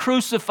cross and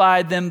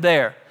crucified them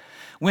there.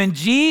 When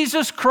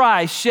Jesus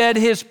Christ shed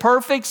his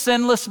perfect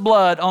sinless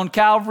blood on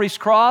Calvary's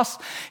cross,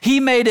 he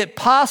made it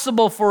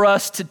possible for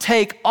us to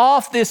take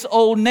off this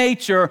old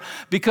nature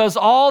because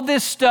all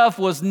this stuff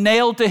was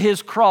nailed to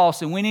his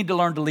cross, and we need to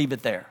learn to leave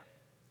it there.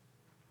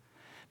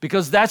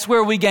 Because that's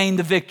where we gain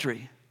the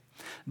victory.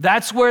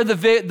 That's where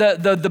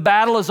the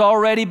battle has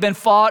already been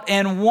fought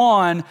and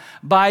won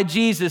by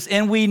Jesus.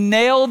 And we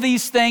nail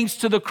these things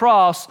to the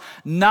cross,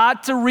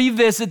 not to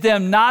revisit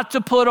them, not to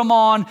put them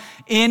on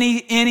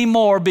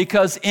anymore,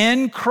 because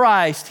in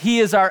Christ, he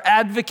is our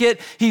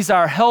advocate, he's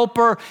our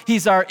helper,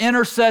 he's our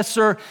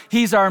intercessor,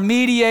 he's our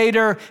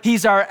mediator,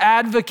 he's our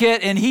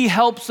advocate, and he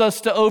helps us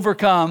to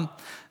overcome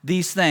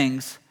these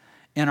things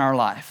in our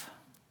life.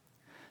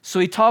 So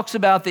he talks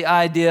about the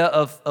idea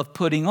of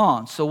putting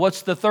on. So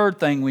what's the third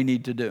thing we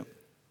need to do?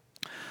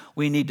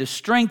 We need to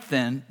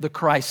strengthen the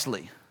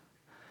Christly.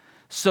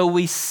 So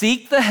we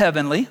seek the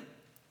heavenly,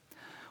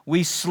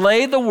 we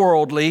slay the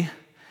worldly,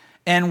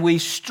 and we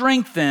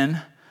strengthen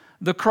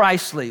the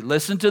Christly.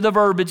 Listen to the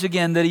verbiage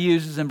again that he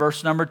uses in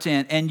verse number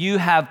 10. And you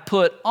have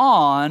put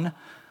on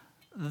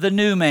the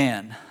new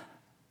man.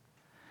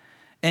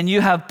 And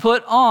you have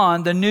put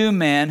on the new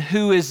man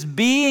who is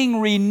being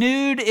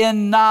renewed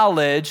in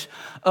knowledge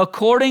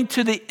according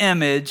to the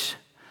image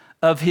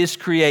of his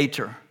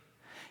Creator.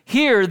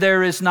 Here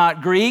there is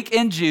not Greek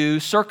and Jew,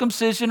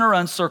 circumcision or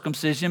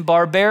uncircumcision,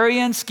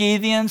 barbarian,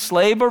 Scythian,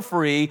 slave or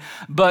free,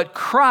 but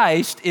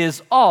Christ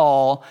is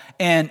all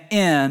and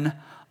in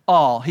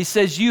all. He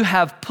says, you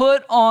have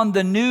put on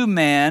the new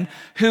man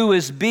who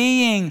is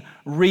being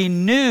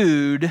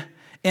renewed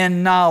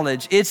in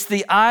knowledge. It's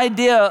the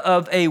idea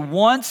of a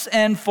once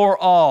and for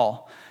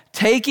all,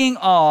 taking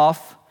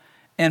off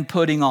and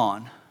putting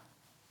on.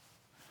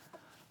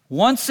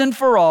 Once and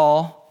for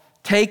all,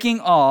 taking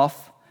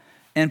off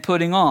and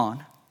putting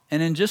on.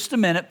 And in just a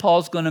minute,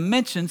 Paul's going to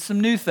mention some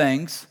new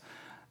things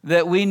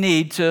that we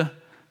need to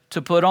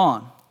put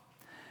on.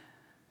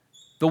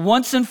 The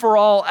once and for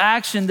all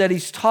action that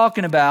he's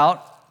talking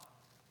about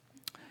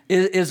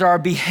is our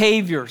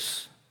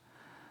behaviors.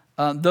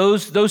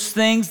 Those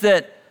things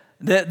that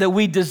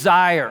we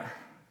desire.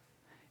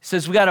 He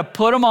says we got to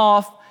put them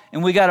off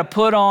and we got to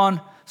put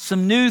on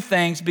some new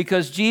things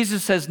because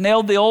Jesus has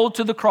nailed the old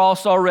to the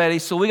cross already.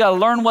 So we got to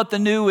learn what the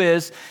new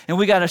is and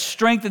we got to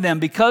strengthen them.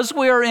 Because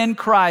we are in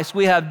Christ,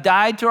 we have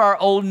died to our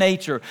old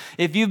nature.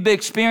 If you've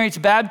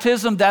experienced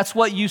baptism, that's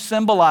what you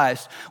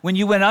symbolized. When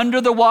you went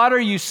under the water,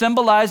 you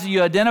symbolized that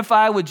you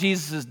identify with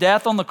Jesus'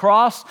 death on the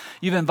cross.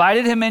 You've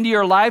invited him into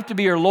your life to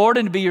be your Lord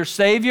and to be your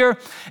Savior.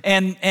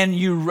 And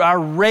you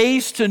are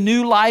raised to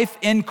new life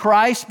in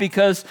Christ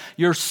because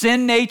your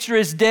sin nature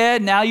is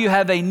dead. Now you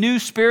have a new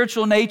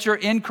spiritual nature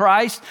in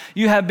Christ.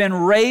 You have been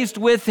raised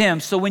with him.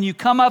 So when you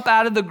come up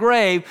out of the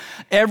grave,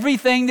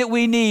 everything that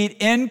we need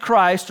in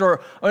Christ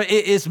or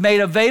is made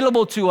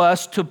available to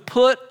us to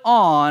put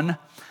on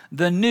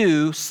the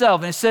new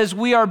self. And it says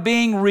we are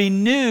being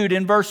renewed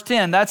in verse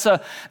 10. That's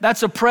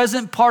a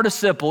present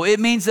participle.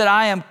 It means that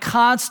I am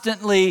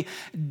constantly,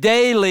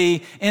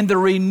 daily in the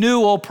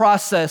renewal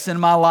process in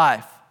my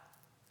life.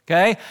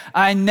 Okay?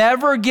 I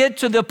never get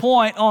to the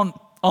point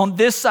on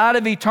this side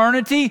of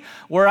eternity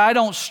where I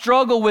don't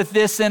struggle with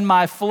this in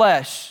my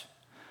flesh.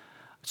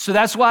 So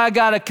that's why I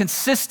got to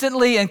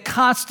consistently and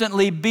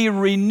constantly be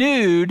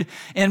renewed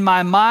in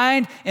my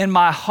mind, in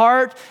my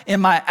heart,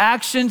 in my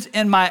actions,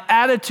 in my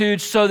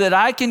attitudes so that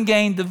I can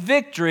gain the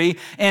victory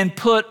and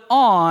put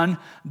on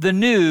the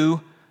new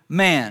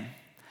man.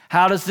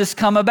 How does this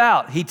come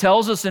about? He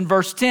tells us in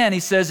verse 10, he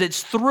says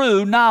it's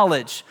through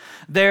knowledge.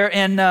 There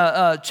in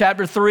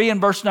chapter 3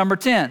 and verse number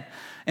 10.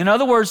 In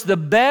other words, the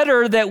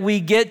better that we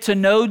get to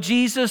know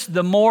Jesus,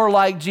 the more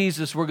like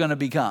Jesus we're going to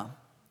become.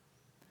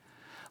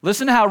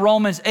 Listen to how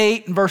Romans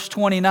 8 and verse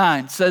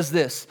 29 says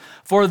this.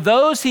 For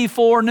those he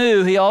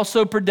foreknew, he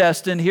also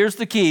predestined, here's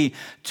the key,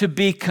 to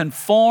be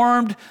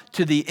conformed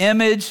to the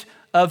image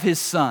of his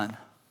Son,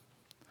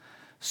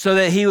 so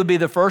that he would be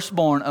the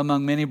firstborn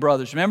among many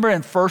brothers. Remember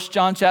in 1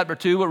 John chapter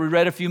 2, what we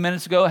read a few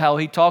minutes ago, how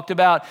he talked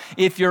about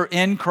if you're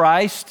in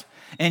Christ,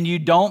 and you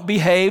don't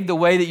behave the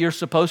way that you're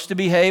supposed to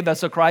behave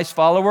as a Christ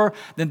follower,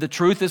 then the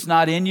truth is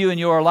not in you and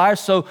you are a liar.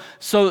 So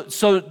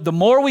the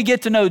more we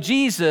get to know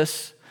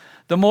Jesus,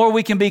 the more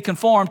we can be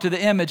conformed to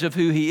the image of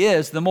who he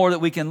is, the more that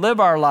we can live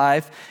our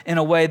life in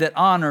a way that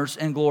honors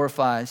and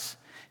glorifies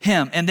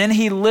him. And then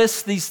he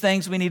lists these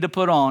things we need to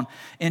put on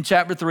in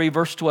chapter 3,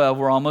 verse 12.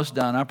 We're almost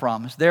done, I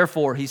promise.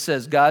 Therefore, he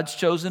says, God's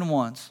chosen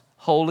ones,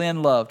 holy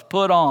and loved,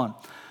 put on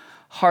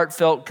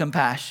heartfelt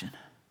compassion,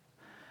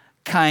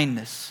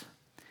 kindness,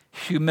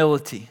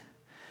 humility,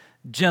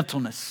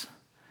 gentleness,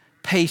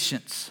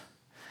 patience,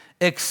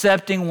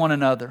 accepting one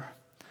another,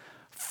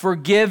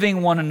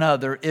 forgiving one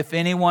another if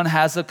anyone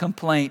has a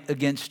complaint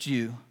against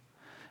you,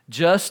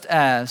 just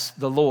as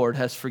the Lord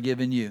has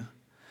forgiven you.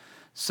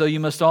 So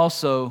you must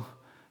also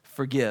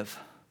forgive.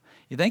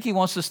 You think he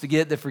wants us to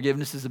get that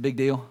forgiveness is a big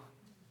deal?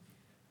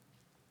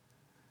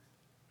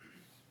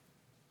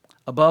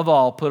 Above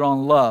all, put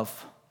on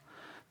love,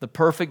 the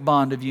perfect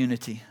bond of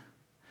unity.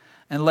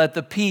 And let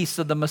the peace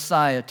of the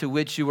Messiah, to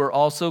which you were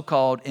also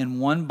called in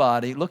one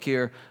body, look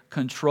here,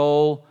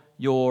 control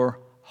your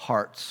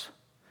hearts.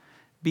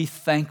 Be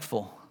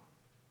thankful.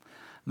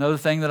 Another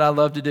thing that I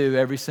love to do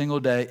every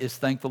single day is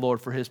thank the Lord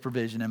for his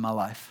provision in my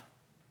life.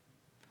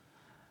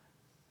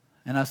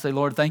 And I say,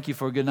 Lord, thank you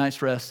for a good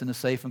night's rest in a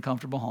safe and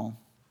comfortable home.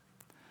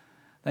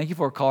 Thank you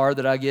for a car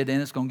that I get in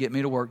that's going to get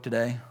me to work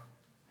today.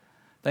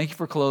 Thank you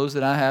for clothes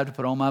that I have to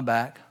put on my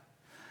back.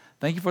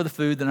 Thank you for the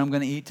food that I'm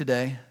going to eat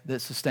today that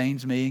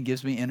sustains me and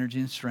gives me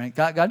energy and strength.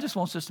 God just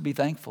wants us to be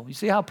thankful. You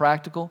see how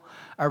practical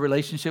our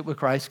relationship with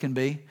Christ can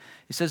be?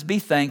 He says, be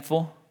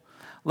thankful.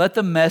 Let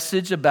the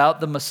message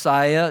about the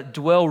Messiah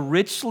dwell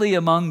richly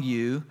among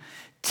you.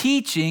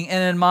 teaching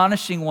and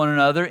admonishing one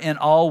another in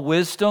all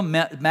wisdom.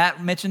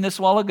 Matt mentioned this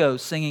a while ago,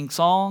 singing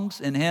songs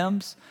and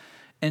hymns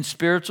and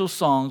spiritual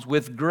songs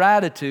with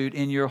gratitude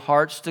in your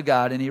hearts to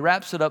God. And he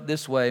wraps it up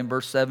this way in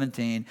verse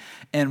 17.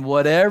 And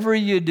whatever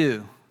you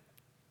do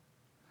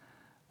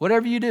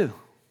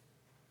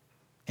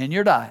in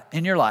your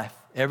life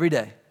every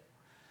day,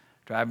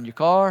 driving your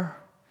car,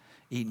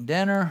 eating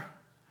dinner,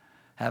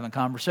 having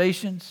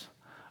conversations,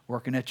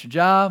 working at your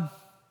job,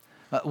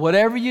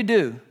 whatever you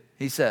do,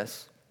 he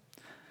says,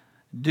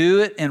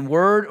 do it in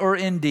word or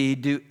in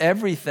deed, do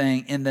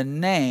everything in the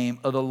name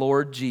of the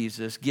Lord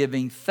Jesus,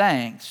 giving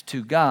thanks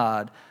to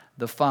God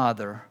the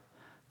Father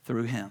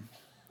through him.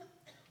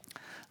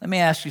 Let me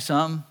ask you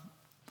something.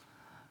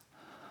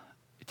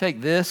 You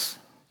take this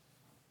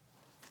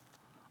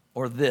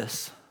or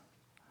this.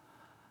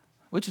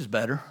 Which is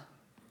better?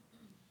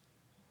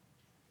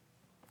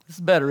 This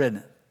is better, isn't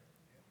it?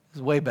 This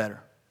is way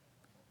better.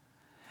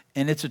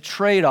 And it's a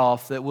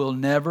trade-off that we'll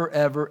never,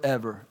 ever,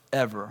 ever,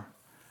 ever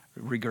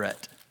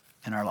regret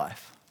in our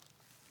life.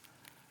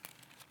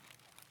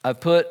 I've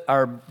put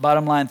our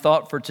bottom line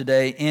thought for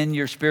today in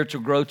your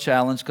spiritual growth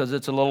challenge because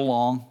it's a little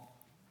long.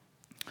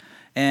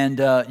 And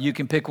you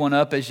can pick one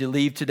up as you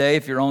leave today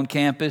if you're on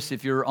campus.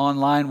 If you're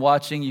online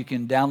watching, you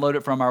can download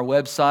it from our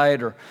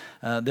website,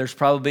 or there's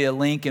probably a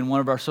link in one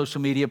of our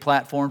social media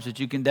platforms that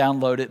you can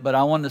download it. But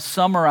I want to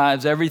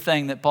summarize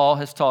everything that Paul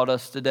has taught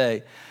us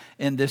today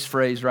in this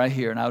phrase right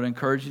here. And I would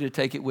encourage you to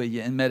take it with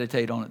you and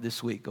meditate on it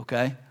this week,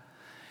 okay?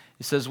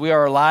 He says, we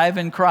are alive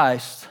in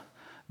Christ,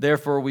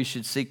 therefore we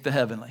should seek the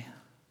heavenly.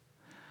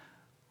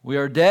 We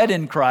are dead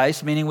in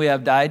Christ, meaning we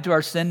have died to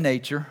our sin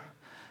nature,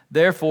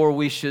 therefore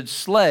we should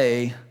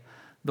slay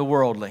the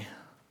worldly.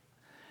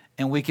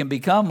 And we can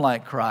become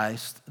like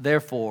Christ,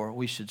 therefore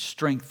we should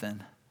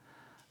strengthen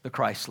the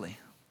Christly.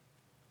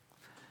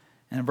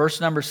 And in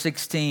verse number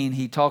 16,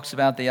 he talks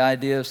about the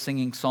idea of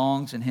singing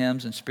songs and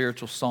hymns and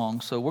spiritual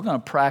songs. So we're going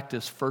to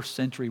practice first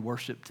century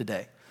worship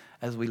today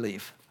as we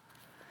leave.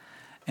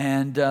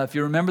 And if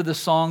you remember the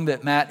song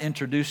that Matt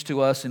introduced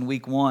to us in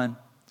week 1,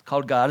 it's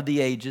called God of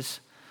the Ages.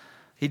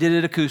 He did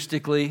it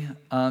acoustically.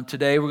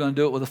 Today we're going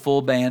to do it with a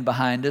full band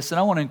behind us. And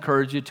I want to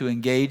encourage you to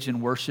engage in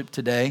worship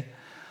today.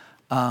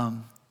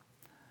 And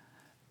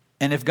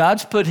if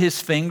God's put his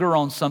finger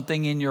on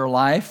something in your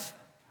life,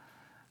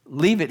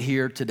 leave it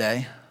here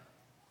today.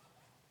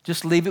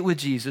 Just leave it with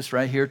Jesus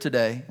right here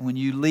today. When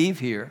you leave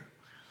here,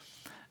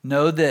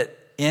 know that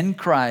in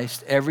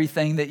Christ,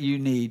 everything that you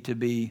need to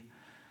be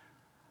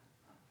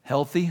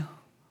healthy,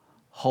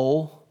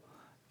 whole,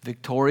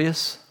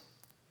 victorious,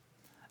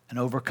 an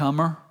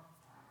overcomer.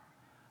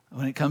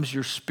 When it comes to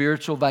your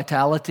spiritual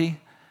vitality,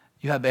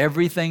 you have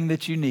everything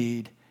that you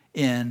need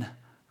in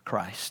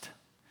Christ.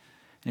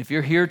 And if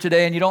you're here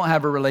today and you don't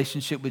have a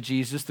relationship with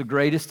Jesus, the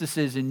greatest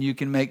decision you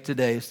can make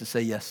today is to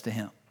say yes to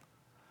him.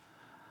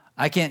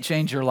 I can't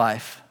change your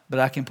life, but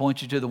I can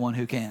point you to the one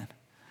who can.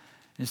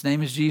 His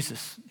name is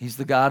Jesus. He's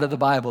the God of the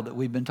Bible that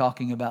we've been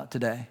talking about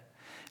today.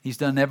 He's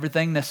done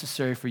everything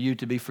necessary for you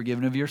to be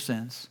forgiven of your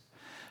sins,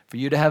 for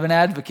you to have an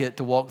advocate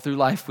to walk through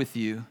life with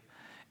you,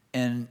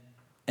 and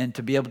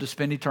to be able to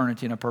spend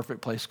eternity in a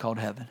perfect place called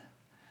heaven.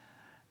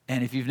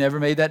 And if you've never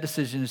made that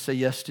decision to say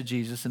yes to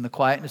Jesus in the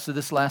quietness of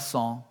this last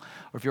song,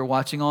 or if you're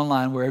watching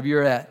online, wherever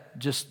you're at,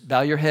 just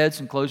bow your heads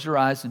and close your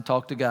eyes and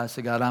talk to God.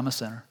 Say, God, I'm a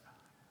sinner.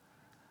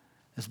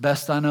 As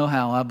best I know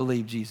how, I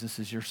believe Jesus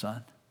is your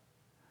son.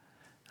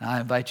 And I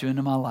invite you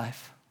into my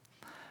life.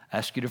 I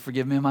ask you to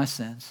forgive me of my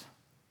sins.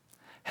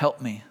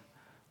 Help me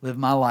live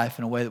my life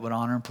in a way that would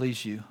honor and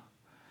please you,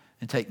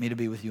 and take me to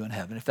be with you in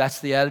heaven. If that's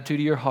the attitude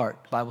of your heart,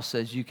 the Bible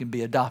says you can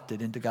be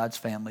adopted into God's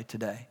family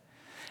today.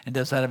 It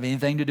doesn't have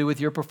anything to do with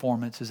your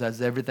performances. It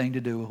has everything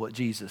to do with what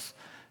Jesus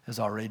has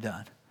already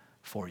done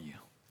for you.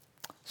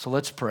 So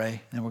let's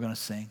pray, and we're going to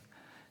sing,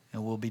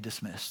 and we'll be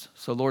dismissed.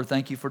 So Lord,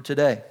 thank you for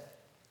today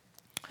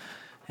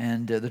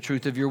and the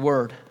truth of your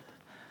word.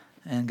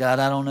 And God,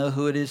 I don't know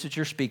who it is that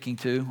you're speaking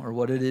to or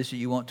what it is that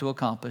you want to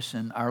accomplish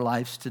in our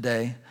lives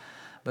today.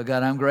 But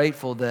God, I'm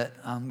grateful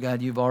that,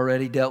 God, you've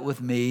already dealt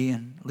with me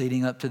and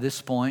leading up to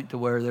this point to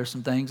where there's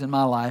some things in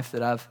my life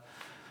that I've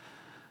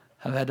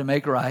had to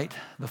make right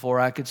before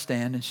I could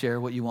stand and share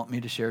what you want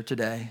me to share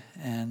today.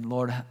 And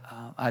Lord,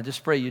 I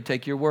just pray you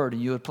take your word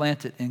and you would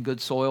plant it in good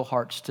soil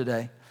hearts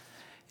today,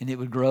 and it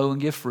would grow and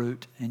give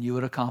fruit, and you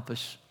would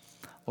accomplish,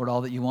 Lord,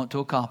 all that you want to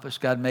accomplish.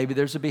 God, maybe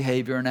there's a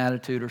behavior, an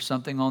attitude, or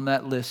something on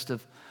that list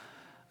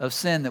of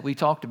sin that we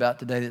talked about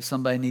today that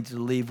somebody needs to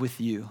leave with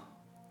you.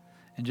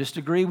 And just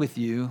agree with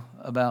you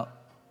about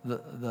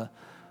the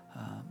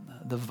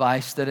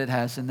vice that it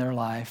has in their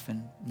life,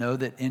 and know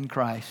that in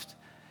Christ,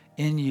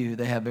 in you,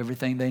 they have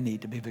everything they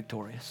need to be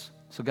victorious.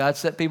 So God,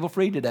 set people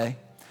free today.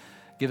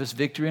 Give us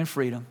victory and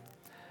freedom,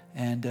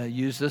 and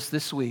use us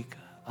this week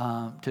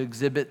to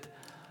exhibit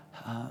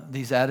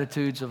these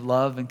attitudes of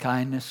love and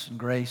kindness and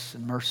grace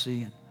and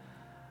mercy. And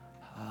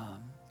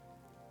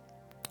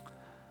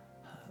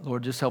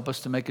Lord, just help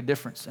us to make a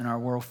difference in our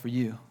world for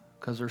you,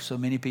 because there's so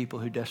many people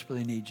who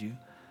desperately need you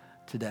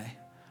today.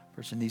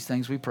 For in these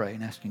things we pray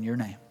and ask in your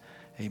name.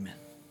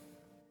 Amen.